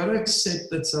accept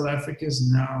that South Africa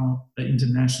is now an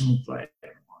international player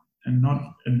and not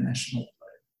a national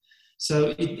player.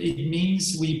 So it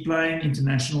means we play in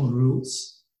international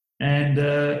rules, and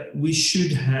we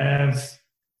should have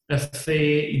a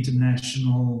fair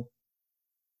international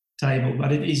table,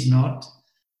 but it is not.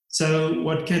 So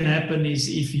what can happen is,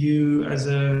 if you, as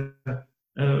a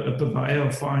purveyor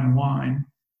of fine wine,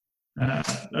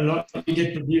 you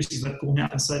get producers that call me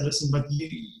out and say, listen, but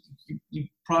you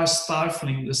price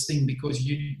stifling this thing because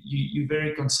you're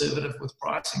very conservative with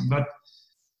pricing. But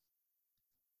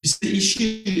the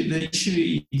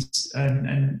issue is,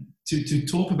 and to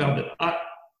talk about it,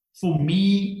 for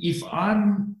me, if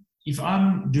I'm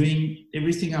doing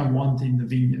everything I want in the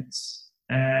vineyards,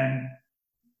 and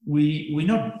we're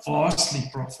not vastly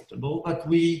profitable, but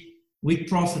we're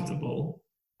profitable,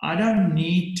 I don't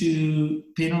need to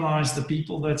penalize the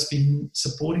people that's been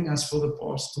supporting us for the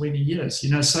past 20 years.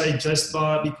 Say just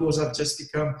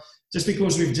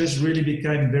because we've just really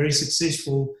become very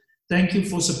successful, thank you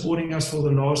for supporting us for the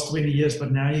last 20 years,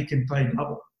 but now you can pay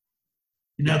double.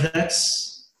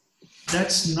 That's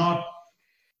not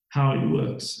how it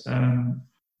works.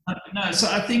 So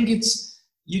I think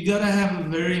you got to have a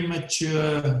very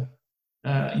mature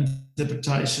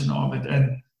interpretation of it.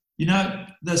 And,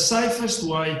 the safest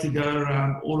way to go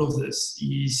around all of this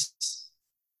is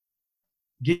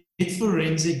get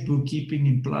forensic bookkeeping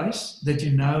in place, that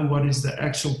you know what is the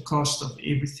actual cost of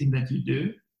everything that you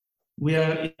do.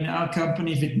 In our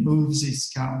company, if it moves,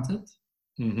 it's counted.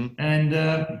 Mm-hmm.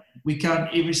 And we count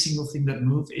every single thing that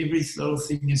moves. Every little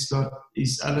thing is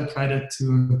allocated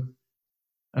to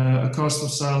a cost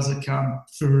of sales account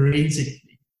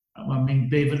forensically. I mean,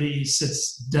 Beverly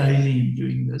sits daily in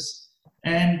doing this.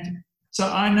 And so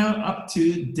I know up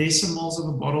to decimals of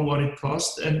a bottle what it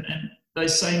costs. And they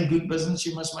say in good business,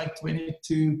 you must make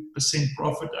 22%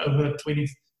 profit over 20.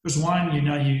 Because wine,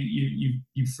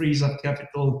 you freeze up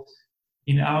capital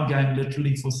in our game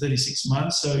literally for 36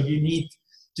 months. So you need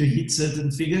to hit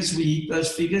certain figures. We hit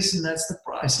those figures, and that's the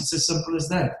price. It's as simple as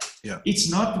that. Yeah.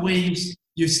 It's not where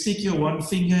you stick your one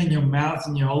finger in your mouth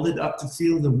and you hold it up to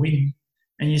feel the wind,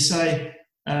 and you say,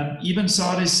 Eben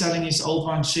Sade is selling his old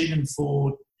wine Chenin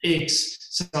for X,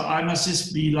 so I must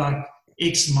just be like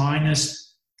X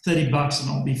minus $30 and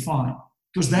I'll be fine.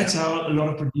 Because that's how a lot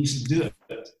of producers do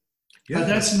it. Yeah. But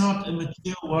that's not a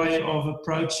mature way of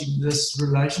approaching this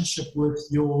relationship with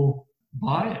your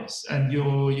buyers and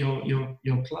your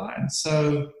clients.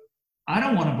 So I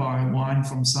don't want to buy wine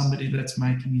from somebody that's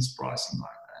making his pricing like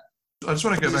that. I just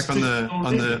want to go back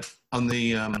on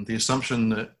the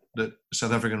assumption that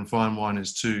South African fine wine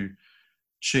is too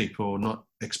cheap or not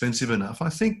expensive enough. I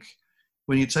think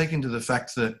when you take into the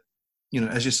fact that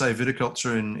as you say,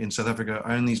 viticulture in South Africa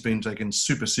only has been taken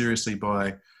super seriously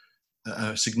by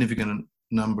a significant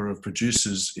number of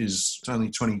producers. It's only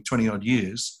 20 odd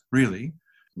years, really,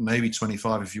 maybe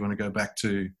 25 if you want to go back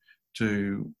to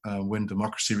when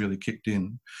democracy really kicked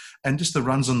in, and just the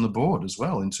runs on the board as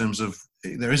well, in terms of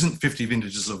there isn't 50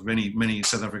 vintages of many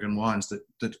South African wines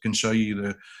that can show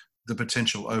you the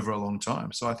potential over a long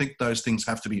time. So I think those things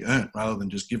have to be earned rather than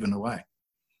just given away.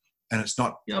 And it's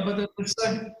not. Yeah, but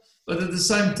at the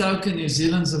same token, New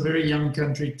Zealand's a very young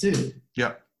country too.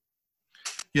 Yeah.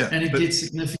 Yeah. And it gets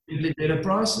significantly better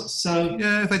prices. So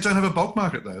yeah, they don't have a bulk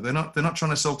market though. They're not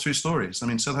trying to sell two stories. I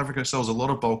mean, South Africa sells a lot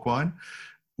of bulk wine.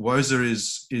 Woza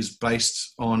is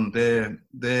based on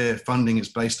their funding is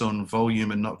based on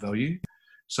volume and not value.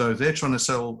 So they're trying to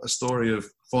sell a story of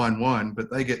fine wine,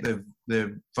 but they get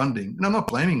their funding. And I'm not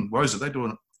blaming Woza; they do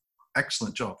an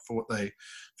excellent job for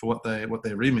what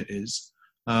their remit is.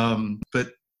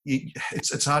 But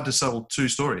it's hard to sell two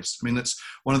stories. I mean, that's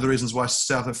one of the reasons why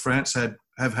south of France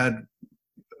have had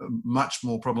much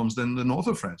more problems than the north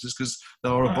of France, is because they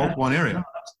were a bulk wine area.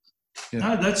 Yeah.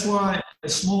 No, that's why a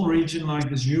small region like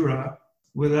the Jura,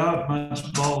 without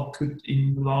much bulk, could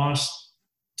in the last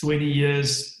 20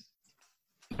 years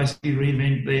basically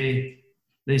reinvent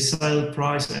their sale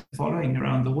price and following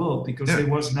around the world, because there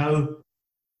was no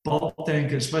bulk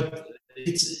tankers. But it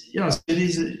is. You're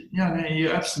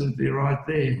absolutely right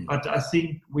there. But I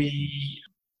think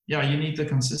you need the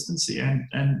consistency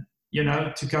and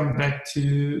to come back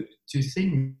to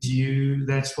things.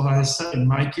 That's why I say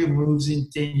make your moves in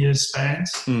 10-year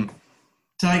spans.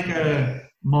 Take a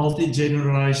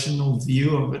multi-generational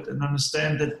view of it and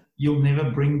understand that you'll never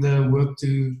bring the work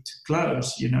to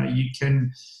close. You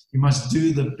must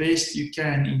do the best you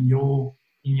can in your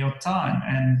time.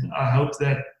 And I hope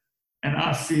that, and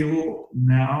I feel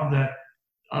now that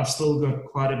I've still got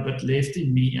quite a bit left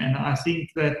in me. And I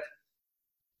think that,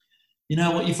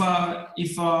 if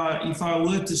I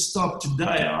were to stop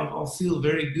today, I'll feel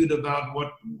very good about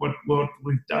what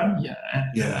we've done here.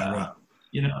 And right.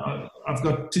 I've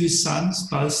got two sons,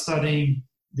 both studying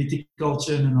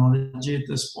viticulture and enology at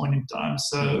this point in time.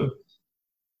 So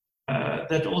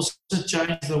that also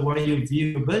changed the way you view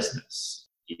your business.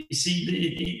 You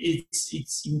see,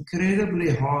 it's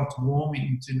incredibly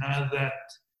heartwarming to know that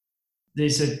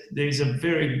there's a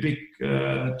very big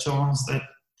chance that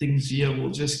things here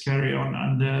will just carry on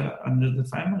under the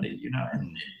family,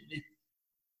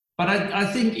 But I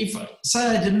think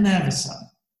say I didn't have a son,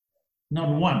 not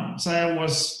one, say I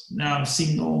was now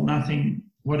single, nothing,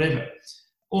 whatever,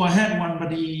 or I had one,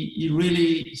 but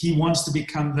he wants to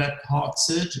become that heart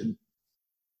surgeon,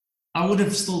 I would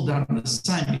have still done the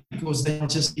same, because then I'll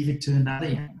just give it to another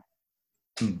young.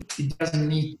 It doesn't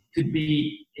need, could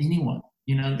be anyone,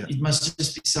 It must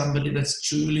just be somebody that's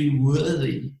truly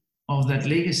worthy of that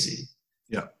legacy.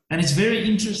 Yeah. And it's very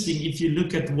interesting if you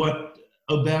look at what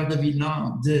Aubert de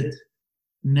Villain did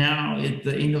now at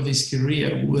the end of his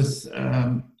career with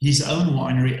his own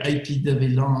winery, AP de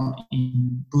Villain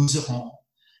in Bouzeron,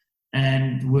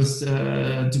 and with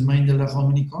Domaine de la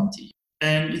Romanée-Conti.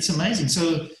 And it's amazing.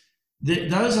 So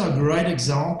those are great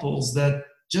examples that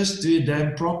just do it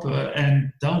damn proper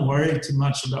and don't worry too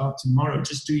much about tomorrow.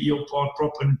 Just do your part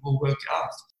proper and it will work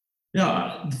out.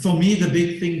 Yeah, for me, the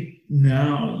big thing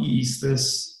now is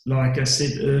this, like I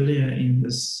said earlier in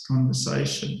this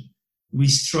conversation, we're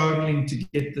struggling to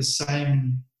get the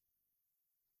same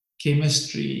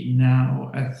chemistry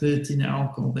now at 13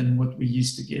 alcohol than what we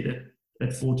used to get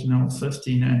at 14 alcohol,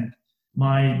 15. And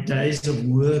my days of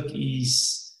work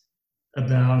is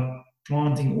about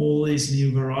planting all these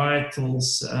new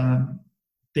varietals,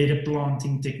 better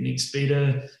planting techniques,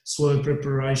 better soil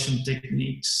preparation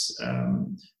techniques,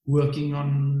 working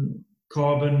on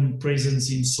carbon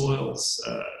presence in soils,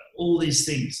 all these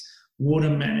things, water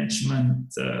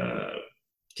management,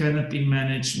 canopy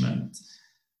management,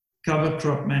 cover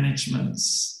crop management.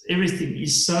 Everything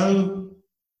is so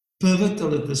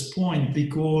pivotal at this point,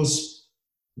 because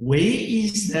where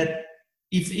is that,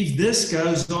 if this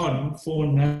goes on for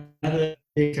another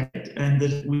decade and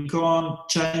that we can't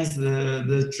change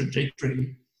the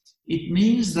trajectory, it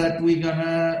means that we're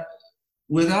gonna,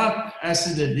 without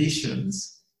acid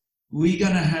additions, we're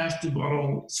gonna have to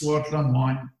bottle Swartland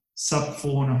wine sub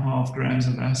 4.5 grams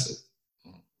of acid.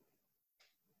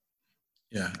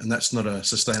 Yeah, and that's not a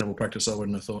sustainable practice, I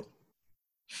wouldn't have thought.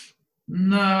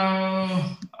 No,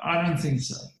 I don't think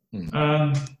so.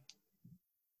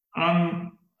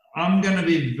 I'm going to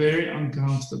be very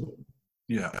uncomfortable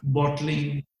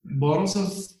bottling bottles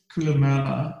of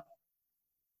Coolamella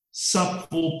sub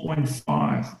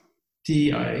 4.5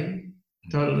 TA,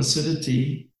 total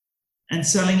acidity, and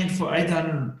selling it for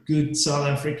 800 good South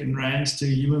African rands to a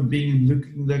human being and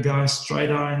looking the guy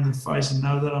straight eye in the face and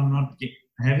know that I'm not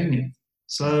having it.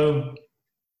 So,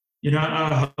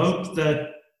 I hope that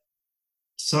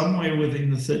somewhere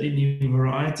within the 30 new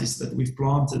varieties that we've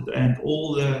planted and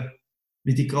all the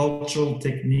viticultural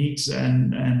techniques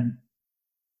and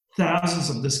thousands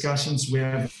of discussions we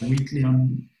have weekly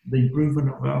on the improvement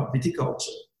of our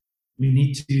viticulture, we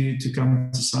need to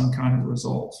come to some kind of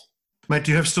resolve. Mate,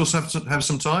 do you still have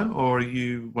some time, or are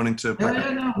you wanting to?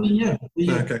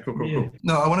 Okay, cool.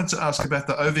 No, I wanted to ask about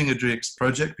the Ovingerdraics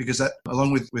project, because that,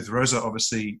 along with Rosa,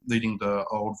 obviously leading the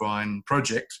Old Vine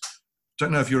project.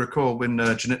 Don't know if you recall when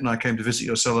Jeanette and I came to visit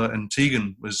your cellar, and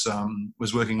Tegan was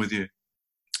working with you,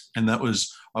 and I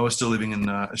was still living in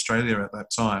Australia at that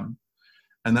time,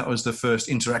 and that was the first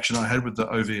interaction I had with the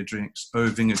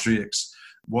Ovingerdraics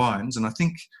wines, and I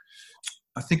think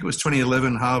it was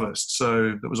 2011 harvest,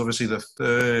 so that was obviously the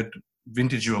third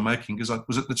vintage you were making. Because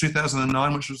was it the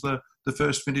 2009, which was the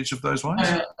first vintage of those wines?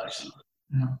 Yeah.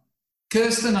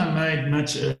 Kirsten I made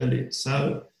much earlier,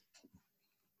 so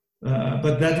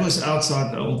but that was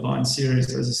outside the Old Vine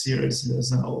series as a series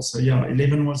as a whole. So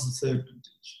 11 was the third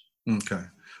vintage. Okay,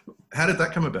 how did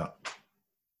that come about?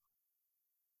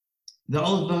 The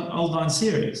Old Vine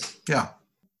series. Yeah.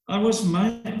 I was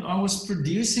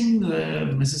producing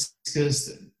the Mrs.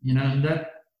 Kirsten,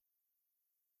 that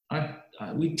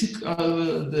we took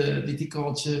over the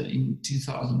viticulture in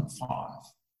 2005,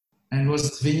 and it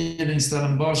was the vineyard in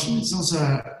Stellenbosch. And it's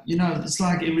also, it's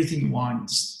like everything in wine.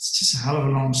 It's just a hell of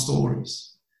a long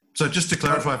stories. So just to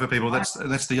clarify for people,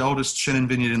 that's the oldest Chenin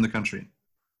vineyard in the country.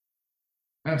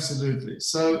 Absolutely.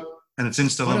 So. And it's in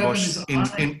Stellenbosch,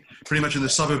 in pretty much in the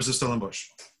suburbs of Stellenbosch.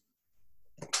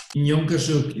 In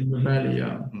Jonkershoek in the valley,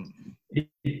 yeah.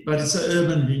 But it's an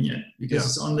urban vineyard because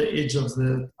it's on the edge of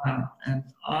the town. And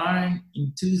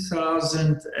in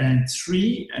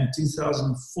 2003 and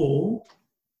 2004,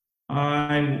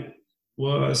 I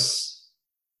was,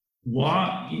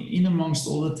 in amongst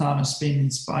all the time I spent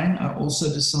in Spain, I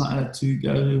also decided to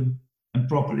go and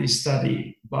properly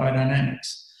study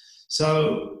biodynamics.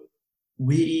 So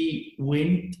we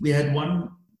had one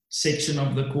section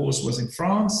of the course was in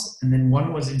France, and then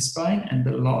one was in Spain, and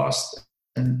the last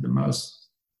and the most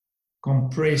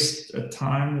compressed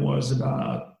time was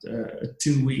about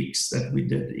 2 weeks that we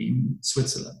did in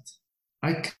Switzerland.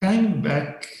 I came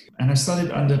back and I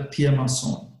studied under Pierre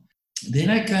Masson. Then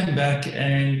I came back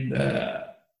and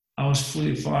I was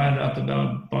fully fired up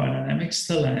about biodynamics,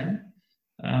 still am,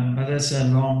 but that's a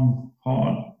long,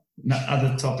 hard,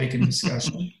 other topic in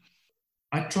discussion.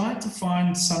 I tried to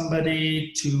find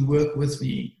somebody to work with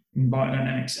me in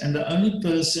biodynamics, and the only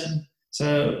person,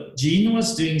 so Jean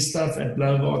was doing stuff at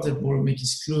Blauwater at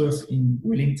Borromiekies Kloof in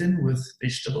Wellington with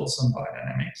vegetables and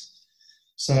biodynamics.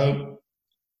 So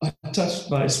I touched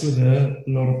base with her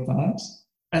a lot of times.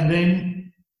 And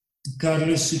then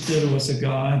Carlos Suter was a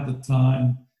guy at the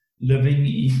time living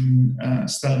in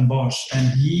Stellenbosch,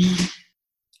 and he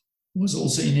was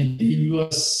also in it. He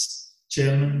was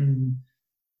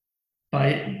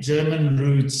by German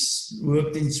roots,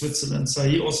 worked in Switzerland, so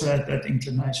he also had that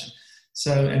inclination.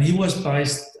 So, and he was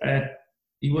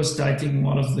dating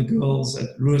one of the girls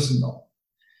at Roosendaal.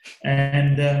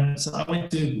 And so I went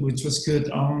to, which was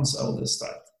Kurt Ahrens' older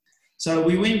estate. So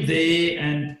we went there,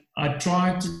 and I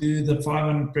tried to do the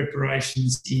 500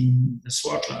 preparations in the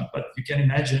Swartland, but you can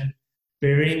imagine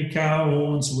burying cow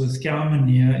horns with cow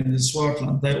manure in the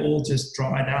Swartland, they all just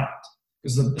dried out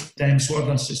because the damn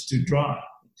Swartland's just too dry.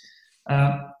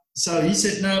 So he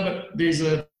said, no, but there's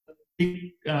a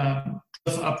big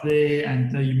cliff up there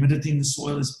and the humidity in the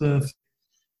soil is perfect.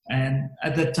 And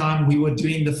at that time, we were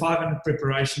doing the 500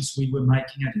 preparations we were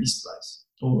making at his place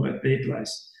or at their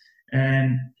place.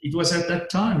 And it was at that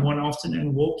time, one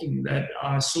afternoon walking, that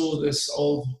I saw this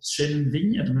old Chenin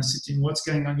vineyard. And I said to him, what's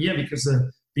going on here? Because the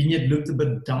vineyard looked a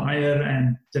bit dire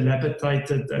and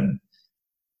dilapidated. And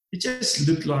it just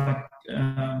looked like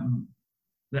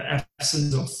the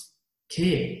absence of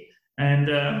care. And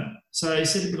so he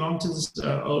said it belonged to this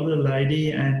older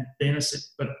lady. And then I said,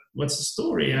 but what's the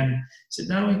story? And he said,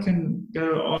 no, we can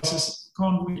go ask us,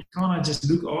 can't I just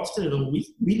look after it, or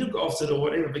we look after it or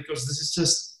whatever, because this is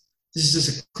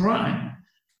just a crime.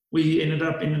 We ended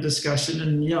up in a discussion,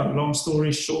 and long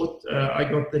story short, I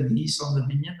got the lease on the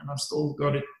vineyard, and I've still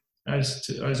got it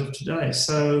as of today.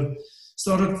 So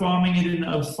started farming it in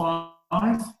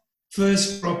 2005.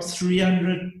 First crop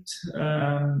 300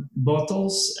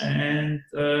 bottles, and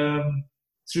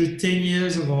through 10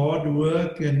 years of hard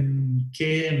work and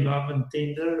care and love and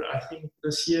tender, I think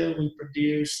this year we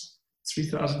produced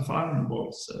 3,500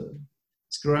 bottles. So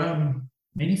it's grown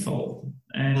manifold.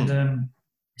 And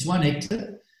it's 1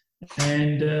 hectare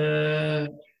and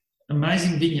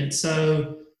amazing vineyard.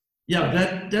 So,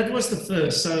 yeah, that was the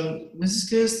first. So Mrs.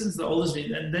 Kirsten's the oldest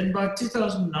vineyard. And then by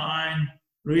 2009, I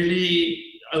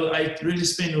really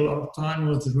spent a lot of time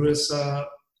with Rosa,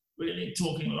 really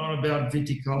talking a lot about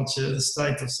viticulture, the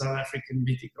state of South African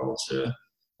viticulture,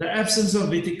 the absence of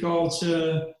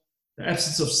viticulture, the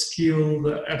absence of skill,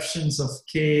 the absence of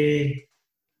care.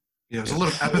 Yeah, there's a lot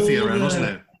of apathy around, wasn't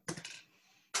there?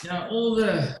 Yeah, all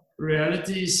the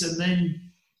realities. And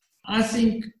then I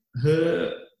think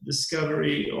her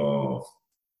discovery of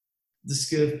the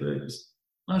Skirfberg is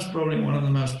most probably one of the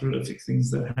most prolific things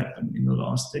that happened in the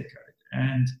last decade.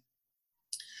 And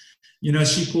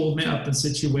she called me up and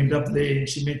said she went up there and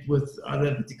she met with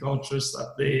other viticulturists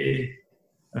up there,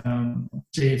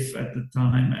 chef at the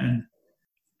time. And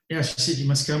she said, you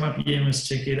must come up here, you must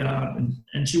check it out.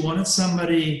 And she wanted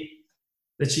somebody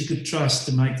that she could trust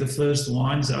to make the first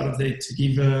wines out of there, to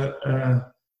give her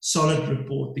a solid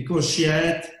report, because she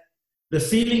had the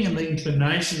feeling and the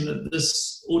inclination that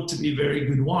this ought to be very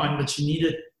good wine, but she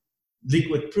needed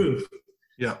liquid proof.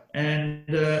 Yeah.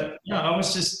 And I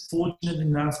was just fortunate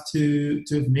enough to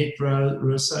have met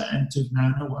Rosa and to have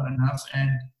known her well enough,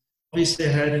 and obviously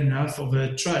had enough of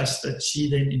her trust that she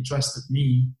then entrusted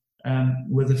me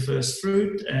with the first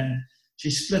fruit. And she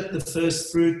split the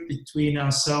first fruit between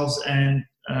ourselves and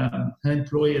her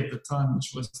employee at the time,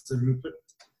 which was the Rupert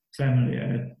family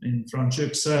in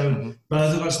Franschhoek. So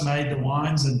both of us made the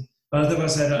wines, and both of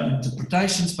us had our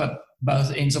interpretations, but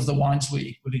both ends of the wines were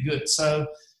equally good. So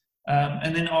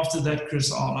and then after that,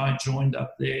 Chris and I joined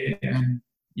up there, and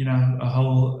a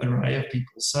whole array of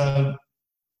people. So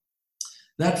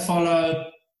that followed.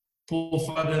 Paul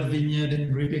Vader Vineyard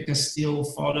and Rebecca Steele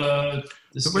followed.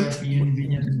 The Scorpion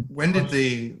Vineyard. When did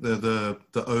the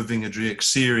Ovigne Adriatic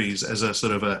series, as a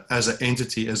sort of as an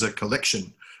entity, as a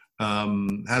collection,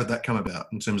 how did that come about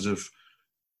in terms of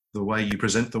the way you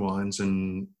present the wines,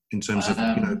 and in terms of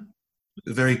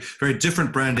very, very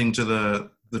different branding to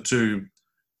the two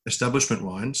establishment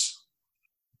wines?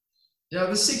 Yeah,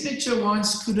 the signature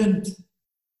wines couldn't.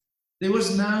 There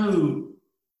was no.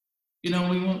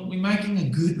 We're making a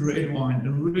good red wine,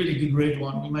 a really good red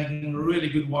wine. We're making a really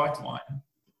good white wine.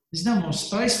 There's no more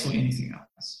space for anything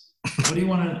else. What do you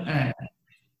want to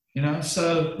add?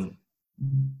 So,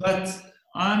 but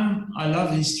I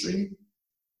love history.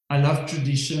 I love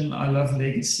tradition. I love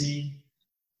legacy.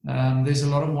 There's a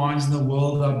lot of wines in the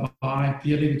world I buy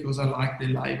purely because I like their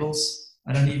labels.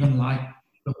 I don't even like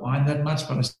the wine that much,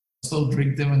 but I still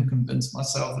drink them and convince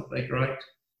myself that they're great.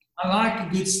 I like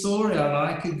a good story. I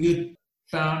like a good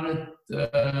founded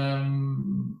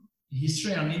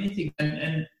history on anything.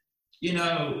 And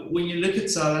when you look at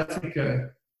South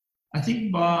Africa, I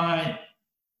think by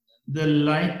the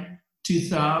late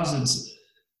 2000s,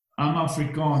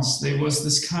 Afrikaans, there was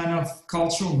this kind of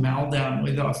cultural meltdown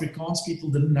where the Afrikaans people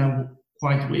didn't know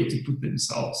quite where to put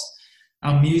themselves.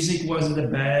 Our music was at a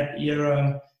bad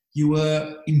era. You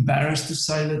were embarrassed to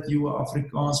say that you were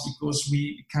Afrikaans because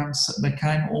we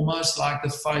became almost like the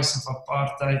face of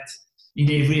apartheid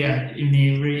in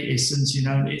every essence.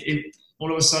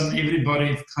 All of a sudden,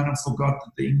 everybody kind of forgot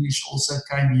that the English also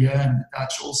came here and the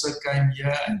Dutch also came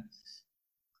here, and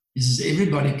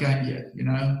everybody came here.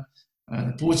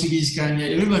 The Portuguese came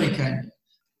here, everybody came here,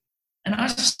 and I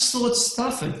just thought,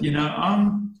 stuff it.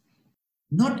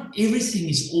 Not everything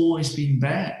has always been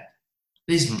bad.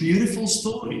 There's beautiful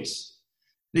stories.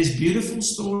 There's beautiful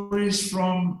stories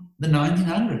from the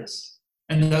 1900s.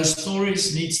 And those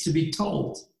stories needs to be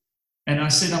told. And I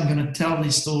said, I'm going to tell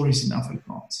these stories in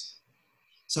Afrikaans.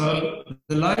 So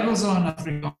the labels are in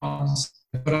Afrikaans,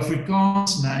 but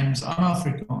Afrikaans names, I'm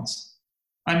Afrikaans.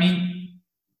 I mean,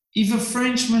 if a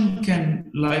Frenchman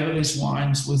can label his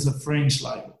wines with a French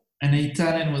label, an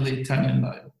Italian with an Italian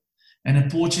label, and a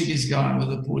Portuguese guy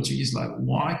with a Portuguese label,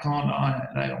 why can't I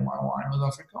label my wine with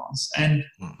Afrikaans? And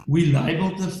we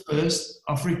labeled the first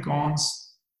Afrikaans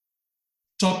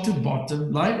top to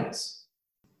bottom labels.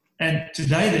 And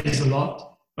today there's a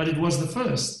lot, but it was the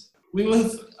first. We were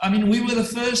the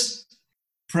first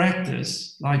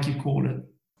practice, like you call it,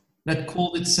 that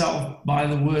called itself by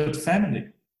the word family.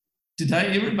 Today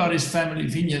everybody's family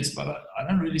vineyards, but I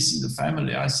don't really see the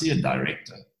family. I see a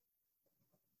director.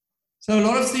 So a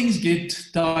lot of things get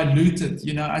diluted.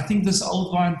 I think this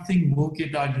old wine thing will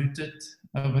get diluted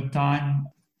over time.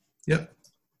 Yep.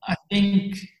 I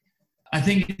think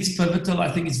it's pivotal.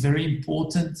 I think it's very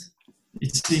important.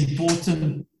 It's the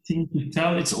important thing to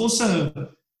tell. It's also,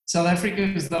 South Africa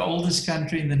is the oldest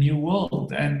country in the New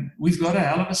World, and we've got a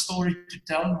hell of a story to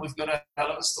tell, and we've got a hell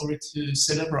of a story to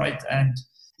celebrate. And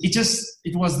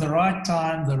it was the right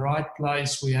time, the right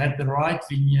place. We had the right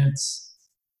vineyards.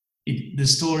 The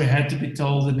story had to be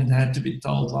told, and it had to be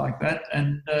told like that.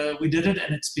 And we did it,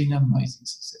 and it's been an amazing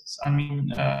success. I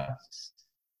mean,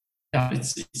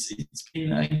 it's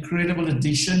been an incredible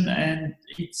addition, and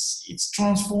it's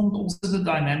transformed also the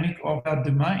dynamic of our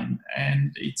domain,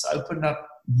 and it's opened up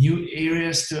new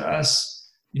areas to us.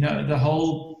 You know, the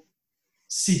whole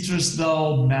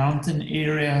Citrusdal mountain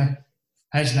area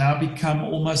has now become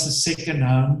almost a second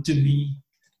home to me,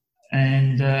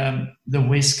 and the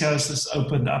West Coast has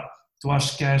opened up,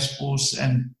 Dwarskersbos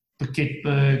and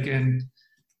Piketberg, and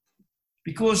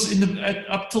because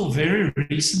up till very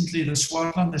recently, the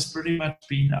Swartland has pretty much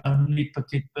been only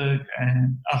Piketberg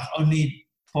and only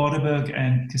Paardeberg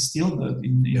and Kasteelberg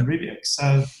in Riebeek.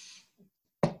 So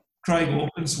Craig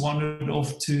Hawkins wandered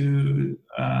off to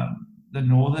the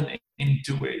northern end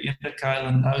to where Inderkale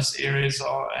and those areas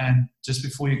are, and just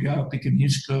before you go,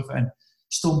 Pikkenhuiskloof and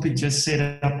Stompie just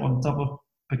set up on top of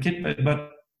Piketberg.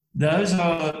 But those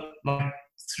are like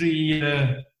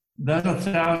those are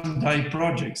 1,000-day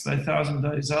projects. They're 1,000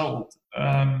 days old.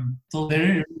 Till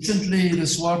very recently, the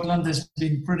Swartland has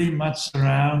been pretty much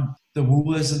around the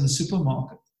Woolworths and the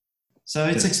supermarket. So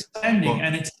it's expanding,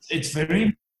 and it's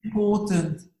very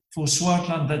important for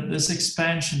Swartland that this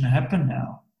expansion happen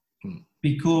now,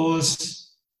 because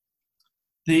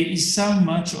there is so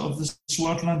much of the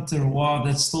Swartland terroir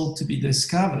that's still to be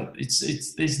discovered.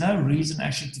 There's no reason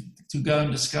actually to go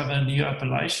and discover a new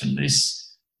appellation.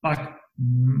 There's like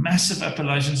massive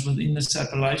appellations within this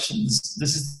appellation.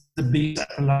 This is the biggest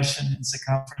appellation in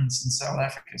circumference in South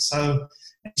Africa. So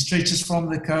it stretches from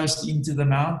the coast into the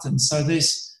mountains. So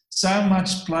there's so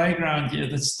much playground here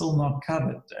that's still not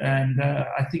covered. And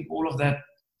I think all of that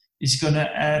is going to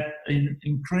add an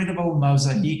incredible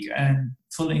mosaic and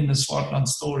fill in the Swartland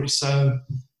story. So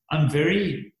I'm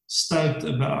very stoked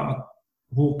about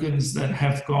Hawkins that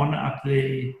have gone up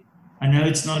there. I know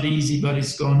it's not easy, but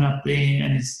it's gone up there,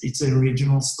 and it's a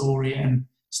regional story, and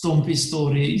Stompie's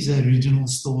story is a regional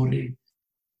story.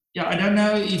 Yeah, I don't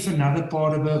know if another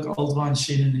Paardeberg Old Vine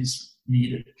Sheddon is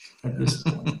needed at this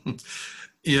point.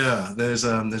 Yeah, there's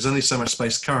only so much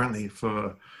space currently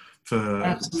for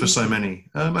so many,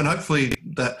 and hopefully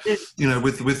that, you know,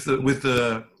 with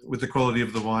the quality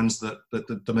of the wines that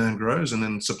the demand grows, and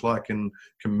then supply can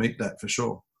meet that for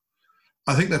sure.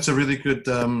 I think that's a really good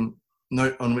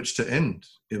note on which to end,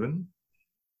 Evan.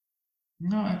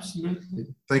 No, absolutely.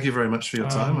 Thank you very much for your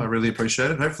time. I really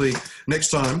appreciate it. Hopefully next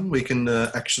time we can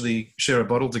actually share a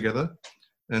bottle together,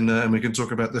 and we can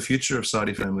talk about the future of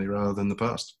Sardi family rather than the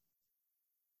past.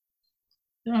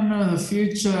 Yeah, no, the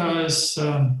future is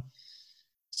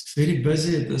it's very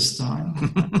busy at this time.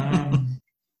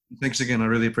 Thanks again. I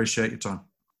really appreciate your time.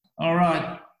 All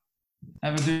right.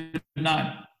 Have a good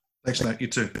night. Thanks, mate. You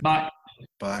too. Bye.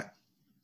 Bye.